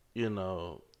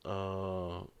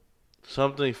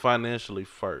 something financially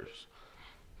first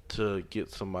to get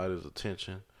somebody's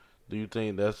attention. Do you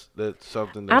think that's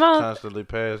something I that's don't. constantly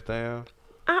passed down?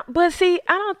 But see,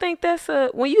 I don't think that's a.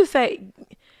 When you say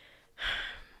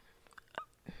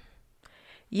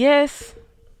yes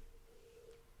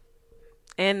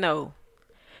and no.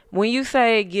 When you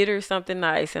say get her something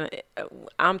nice, and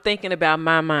I'm thinking about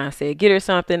my mindset, get her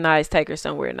something nice, take her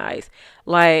somewhere nice.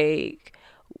 Like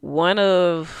one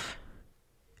of,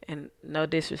 and no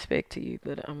disrespect to you,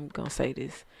 but I'm gonna say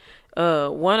this.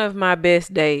 One of my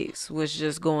best dates was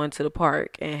just going to the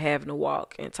park and having a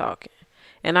walk and talking.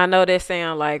 And I know that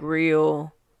sound like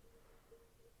real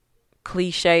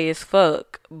cliche as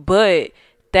fuck, but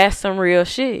that's some real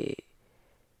shit.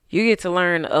 You get to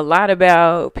learn a lot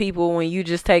about people when you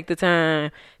just take the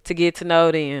time to get to know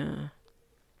them.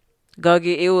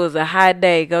 It was a hot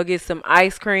day. Go get some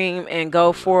ice cream and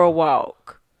go for a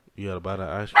walk. You gotta buy that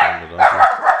ice cream, don't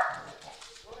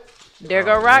There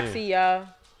go Roxy, y'all.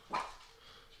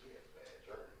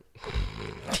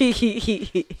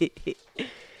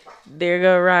 There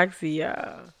go Roxy,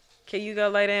 y'all. Can you go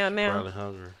lay down now? Probably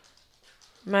hungry.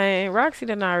 Man, Roxy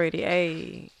done already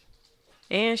ate.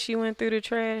 And she went through the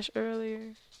trash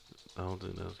earlier. I don't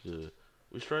think that's good.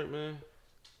 We straight, man?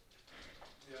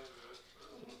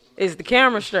 Is the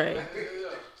camera straight?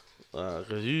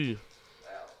 Cause you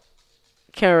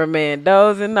Cameraman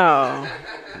dozing off.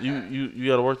 you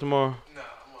gotta work tomorrow?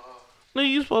 No,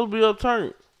 you supposed to be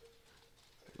upturned.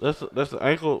 That's the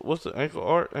ankle. What's the ankle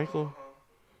art? Ankle.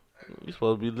 You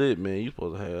supposed to be lit, man. You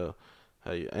supposed to have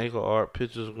your ankle art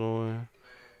pictures going.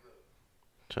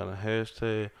 Trying to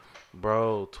hashtag,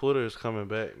 bro. Twitter is coming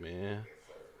back, man.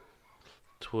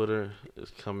 Twitter is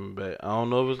coming back. I don't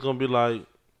know if it's gonna be like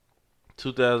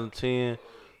 2010,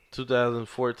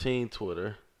 2014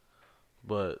 Twitter,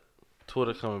 but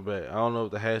Twitter coming back. I don't know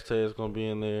if the hashtag is gonna be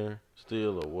in there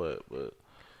still or what, but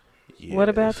yeah. What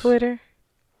about Twitter?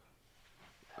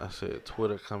 I said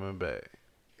Twitter coming back.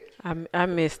 I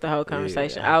missed the whole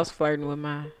conversation. Yeah. I was flirting with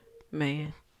my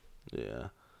man. Yeah,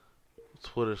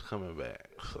 Twitter's coming back,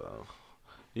 so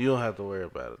you don't have to worry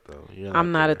about it though.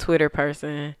 I'm not a Twitter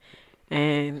person.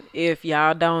 And if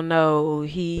y'all don't know,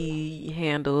 he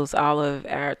handles all of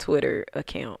our Twitter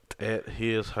account. At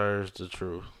his, hers, the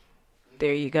truth.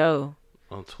 There you go.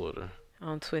 On Twitter.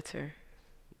 On Twitter.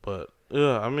 But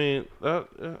yeah, I mean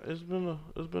it's been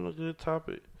a good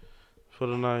topic for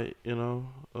the night, you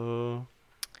know.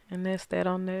 And that's that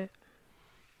on that.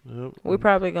 Yep. We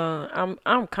probably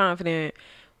I'm confident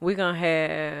we're gonna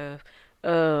have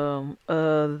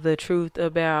the truth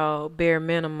about bare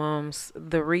minimums,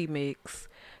 the remix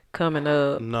coming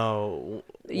up. No.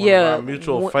 One Yeah. of our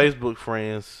mutual Facebook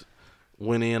friends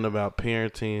went in about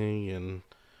parenting and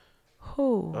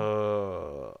Who?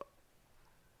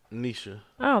 Nisha.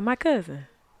 Oh, my cousin.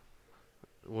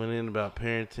 Went in about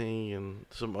parenting and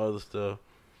some other stuff.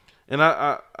 And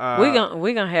I we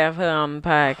gonna have her on the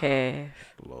podcast.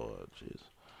 Lord Jesus.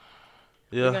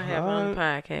 Yeah. We're gonna have her on the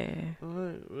podcast. All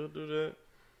right, we'll do that.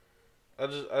 I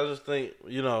just think,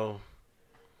 you know,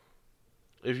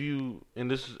 if you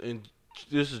this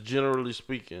is generally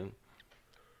speaking,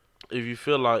 if you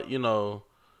feel like, you know,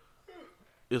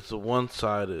 it's a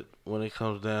one-sided when it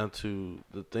comes down to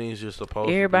the things you're supposed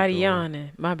Everybody to be doing.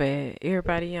 yawning. My bad.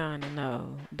 Everybody yawning.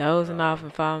 No. Dozing off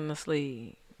and falling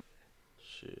asleep.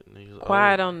 Shit, niggas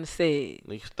Quiet old. on the set.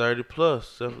 Niggas 30 plus,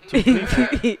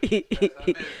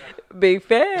 72. Big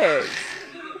facts.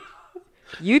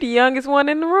 You the youngest one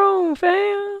in the room,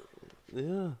 fam.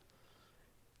 Yeah.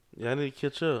 Yeah, I need to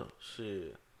catch up.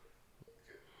 Shit.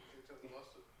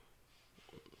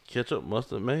 Ketchup,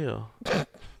 mustard, mayo.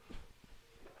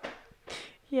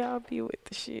 Y'all be with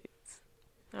the shits.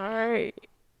 All right.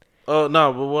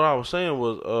 No, but what I was saying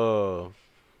was,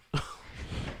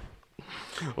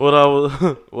 what I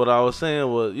was saying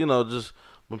was, you know, just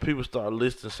when people start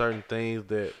listing certain things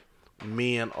that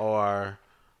men are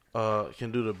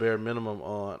can do the bare minimum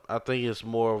on, I think it's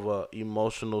more of a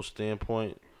emotional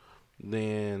standpoint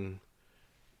than,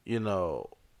 you know,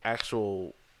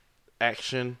 actual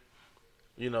action.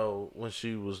 You know, when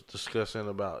she was discussing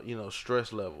about, you know,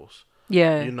 stress levels.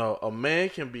 Yeah. You know, a man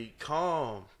can be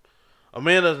calm. A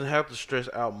man doesn't have to stress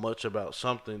out much about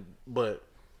something, but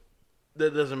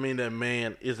that doesn't mean that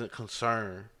man isn't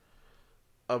concerned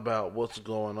about what's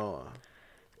going on.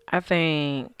 I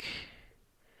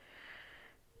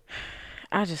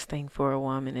just think for a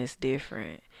woman it's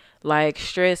different. Like,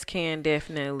 stress can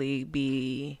definitely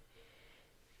be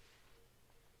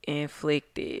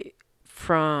inflicted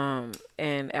from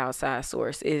an outside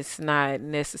source. It's not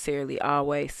necessarily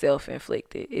always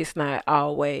self-inflicted. It's not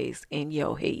always in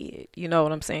your head. You know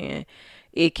what I'm saying?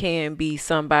 It can be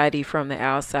somebody from the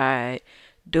outside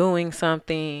doing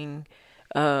something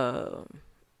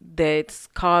that's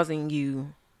causing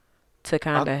you to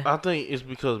kind of. I think it's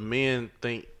because men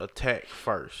think attack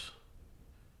first.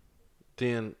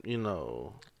 Then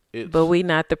it's. But we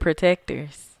not the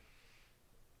protectors.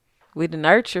 We the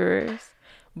nurturers.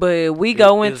 But we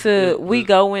go into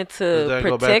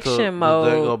protection mode.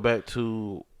 Does that go back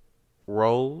to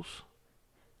roles?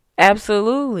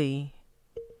 Absolutely.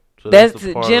 So that's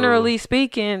generally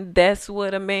speaking, that's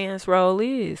what a man's role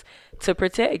is, to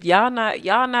protect. Y'all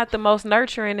not the most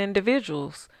nurturing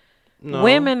individuals. No.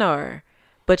 Women are.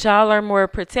 But y'all are more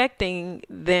protecting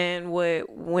than what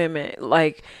women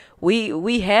like.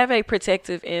 We have a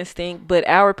protective instinct, but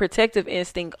our protective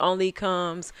instinct only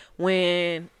comes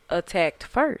when attacked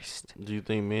first. Do you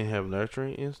think men have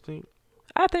nurturing instinct?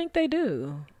 I think they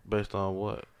do. Based on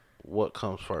what? What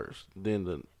comes first? Then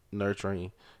the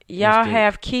nurturing y'all instinct.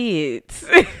 Have kids.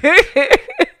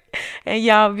 And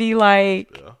y'all be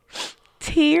like,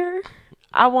 Tear,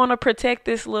 I want to protect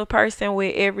this little person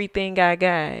with everything I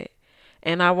got.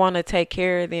 And I want to take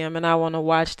care of them, and I want to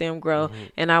watch them grow,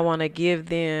 and I want to give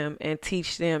them and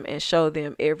teach them and show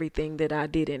them everything that I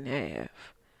didn't have.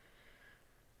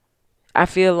 I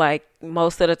feel like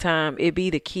most of the time it be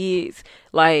the kids.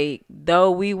 Like, though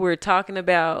we were talking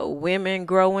about women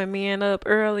growing men up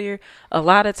earlier, a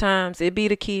lot of times it be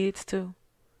the kids too.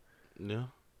 Yeah.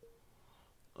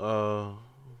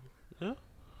 Yeah.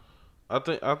 I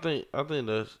think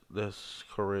that's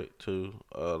correct too.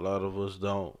 A lot of us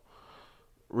don't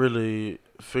really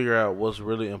figure out what's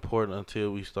really important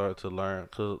until we start to learn.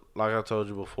 Cause like I told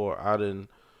you before, I didn't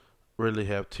really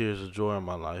have tears of joy in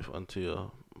my life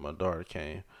until my daughter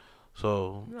came.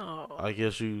 So I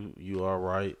guess you are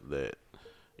right that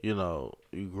you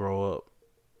grow up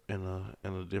in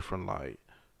a different light.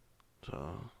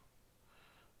 So,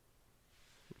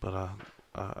 but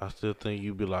I still think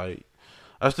you be like,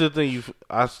 I still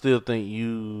think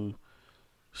you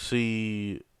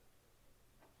see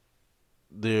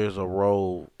there's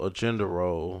a gender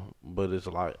role, but it's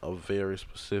like a very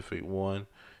specific one,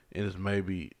 and it's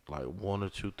maybe like one or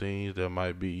two things that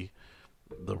might be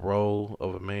the role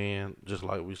of a man, just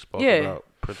like we spoke about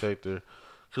protector.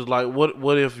 Because like,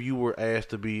 what if you were asked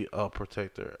to be a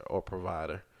protector or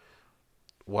provider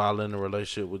while in a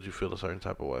relationship? Would you feel a certain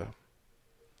type of way?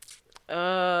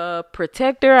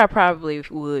 Protector, I probably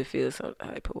would feel some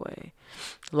type of way.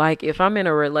 Like, if I'm in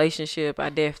a relationship, I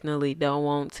definitely don't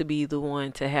want to be the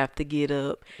one to have to get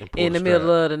up in the middle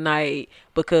of the night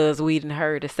because we didn't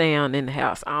heard a sound in the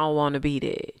house. I don't want to be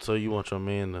that. So you want your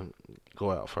man to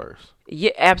go out first?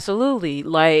 Yeah, absolutely.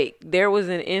 Like, there was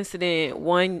an incident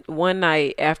one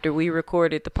night after we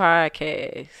recorded the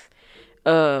podcast.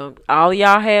 All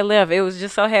y'all had left. It was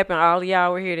just so happened all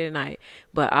y'all were here tonight,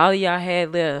 but all y'all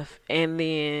had left, and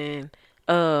then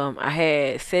I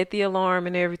had set the alarm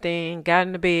and everything, got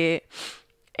in the bed,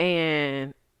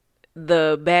 and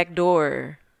the back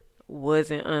door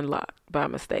wasn't unlocked by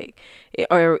mistake,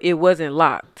 it wasn't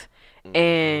locked,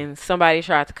 and somebody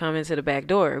tried to come into the back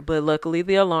door, but luckily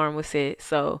the alarm was set,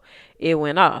 so it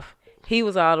went off. He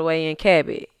was all the way in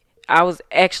Cabot. I was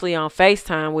actually on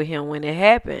FaceTime with him when it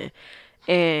happened.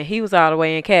 And he was all the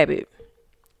way in Cabot.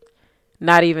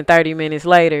 Not even 30 minutes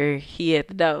later, he at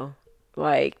the door.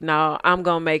 Like, no, I'm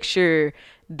going to make sure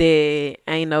that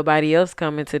ain't nobody else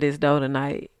coming to this door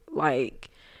tonight. Like,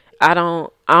 I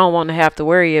don't want to have to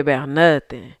worry about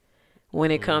nothing when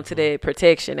it comes to that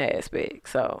protection aspect.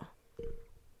 So,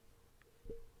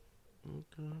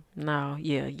 no,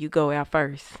 yeah, you go out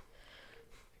first.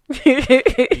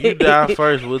 You die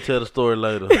first. We'll tell the story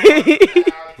later.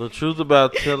 The truth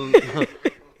about telling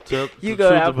telling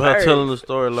the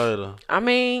story later. I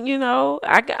mean,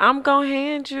 I'm gonna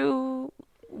hand you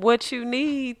what you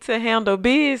need to handle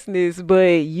business,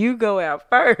 but you go out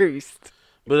first.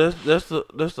 But that's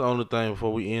the only thing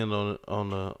before we end on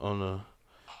the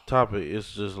topic.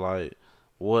 It's just like,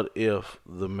 what if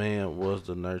the man was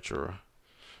the nurturer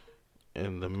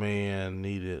and the man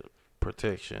needed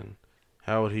protection?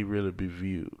 How would he really be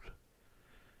viewed?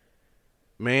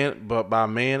 Man, but by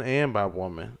man and by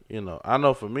woman, I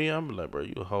know for me, I'm like, bro,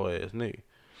 you a whole ass nigga.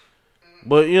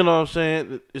 But you know what I'm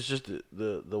saying? It's just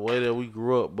the way that we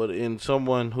grew up. But in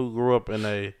someone who grew up in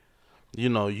a,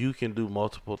 you can do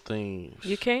multiple things.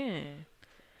 You can.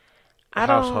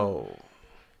 Household.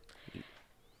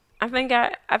 I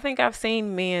think I've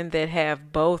seen men that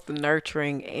have both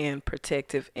nurturing and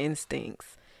protective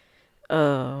instincts.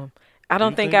 I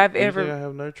don't think I've ever. You think I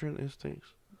have nurturing instincts?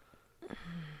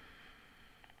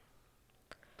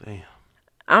 Damn.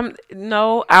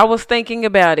 I was thinking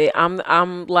about it.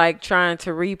 I'm like trying to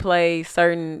replay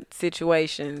certain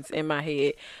situations in my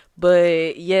head.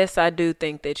 But yes, I do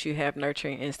think that you have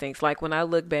nurturing instincts. Like when I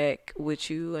look back with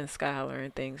you and Skylar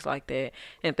and things like that,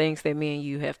 and things that me and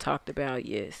you have talked about,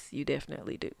 yes, you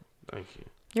definitely do. Thank you.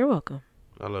 You're welcome.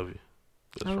 I love you.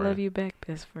 I love you back,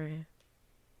 best friend.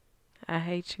 I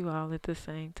hate you all at the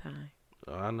same time.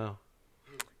 Oh, I know.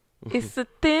 It's a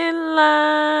thin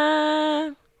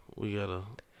line. We got a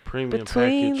premium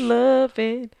between package love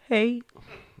and hate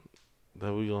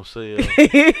that we gonna sell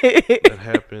that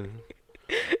happened.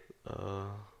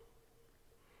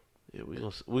 Yeah, we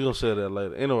gonna sell that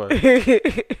later.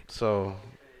 Anyway, so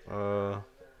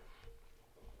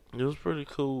it was pretty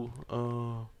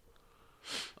cool.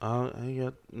 I ain't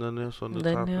got nothing else on the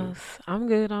topic. Else. I'm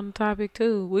good on the topic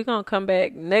too. We're gonna come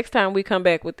back next time we come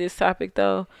back with this topic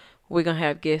though. We're going to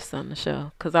have guests on the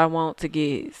show because I want to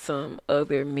get some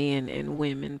other men and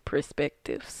women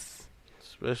perspectives.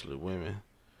 Especially women.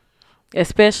 I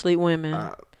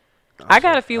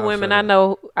got a few women I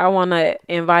know I want to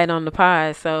invite on the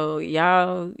pod, so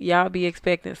y'all be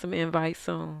expecting some invites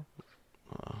soon.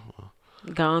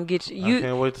 Go on, get you. I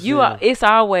can't wait to see them. It's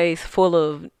always full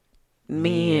of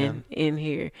men in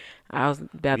here. I was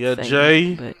about to say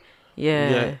Jay, but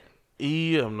yeah.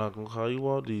 I'm not gonna call you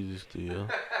Walt Disney still.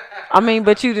 I mean,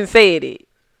 but you didn't say it.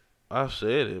 I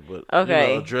said it, but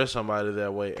okay. Address somebody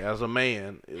that way as a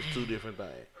man is two different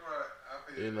things.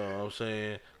 You know what I'm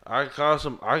saying? I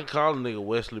can call a nigga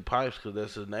Wesley Pipes because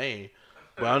that's his name,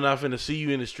 but I'm not finna see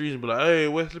you in the streets and be like, "Hey,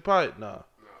 Wesley Pipes." Nah,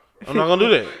 I'm not gonna do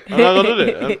that. I'm not gonna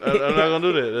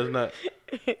do that. That's not.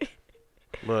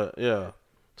 But yeah,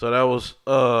 so that was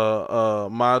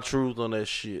my truth on that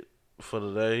shit for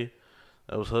today.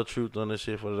 That was her truth on that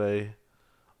shit for today.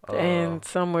 And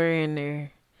somewhere in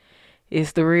there,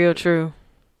 it's the real truth.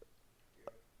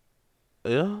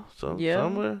 Yeah,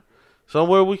 somewhere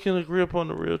we can agree upon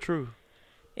the real truth.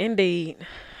 Indeed.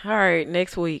 All right,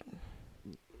 next week.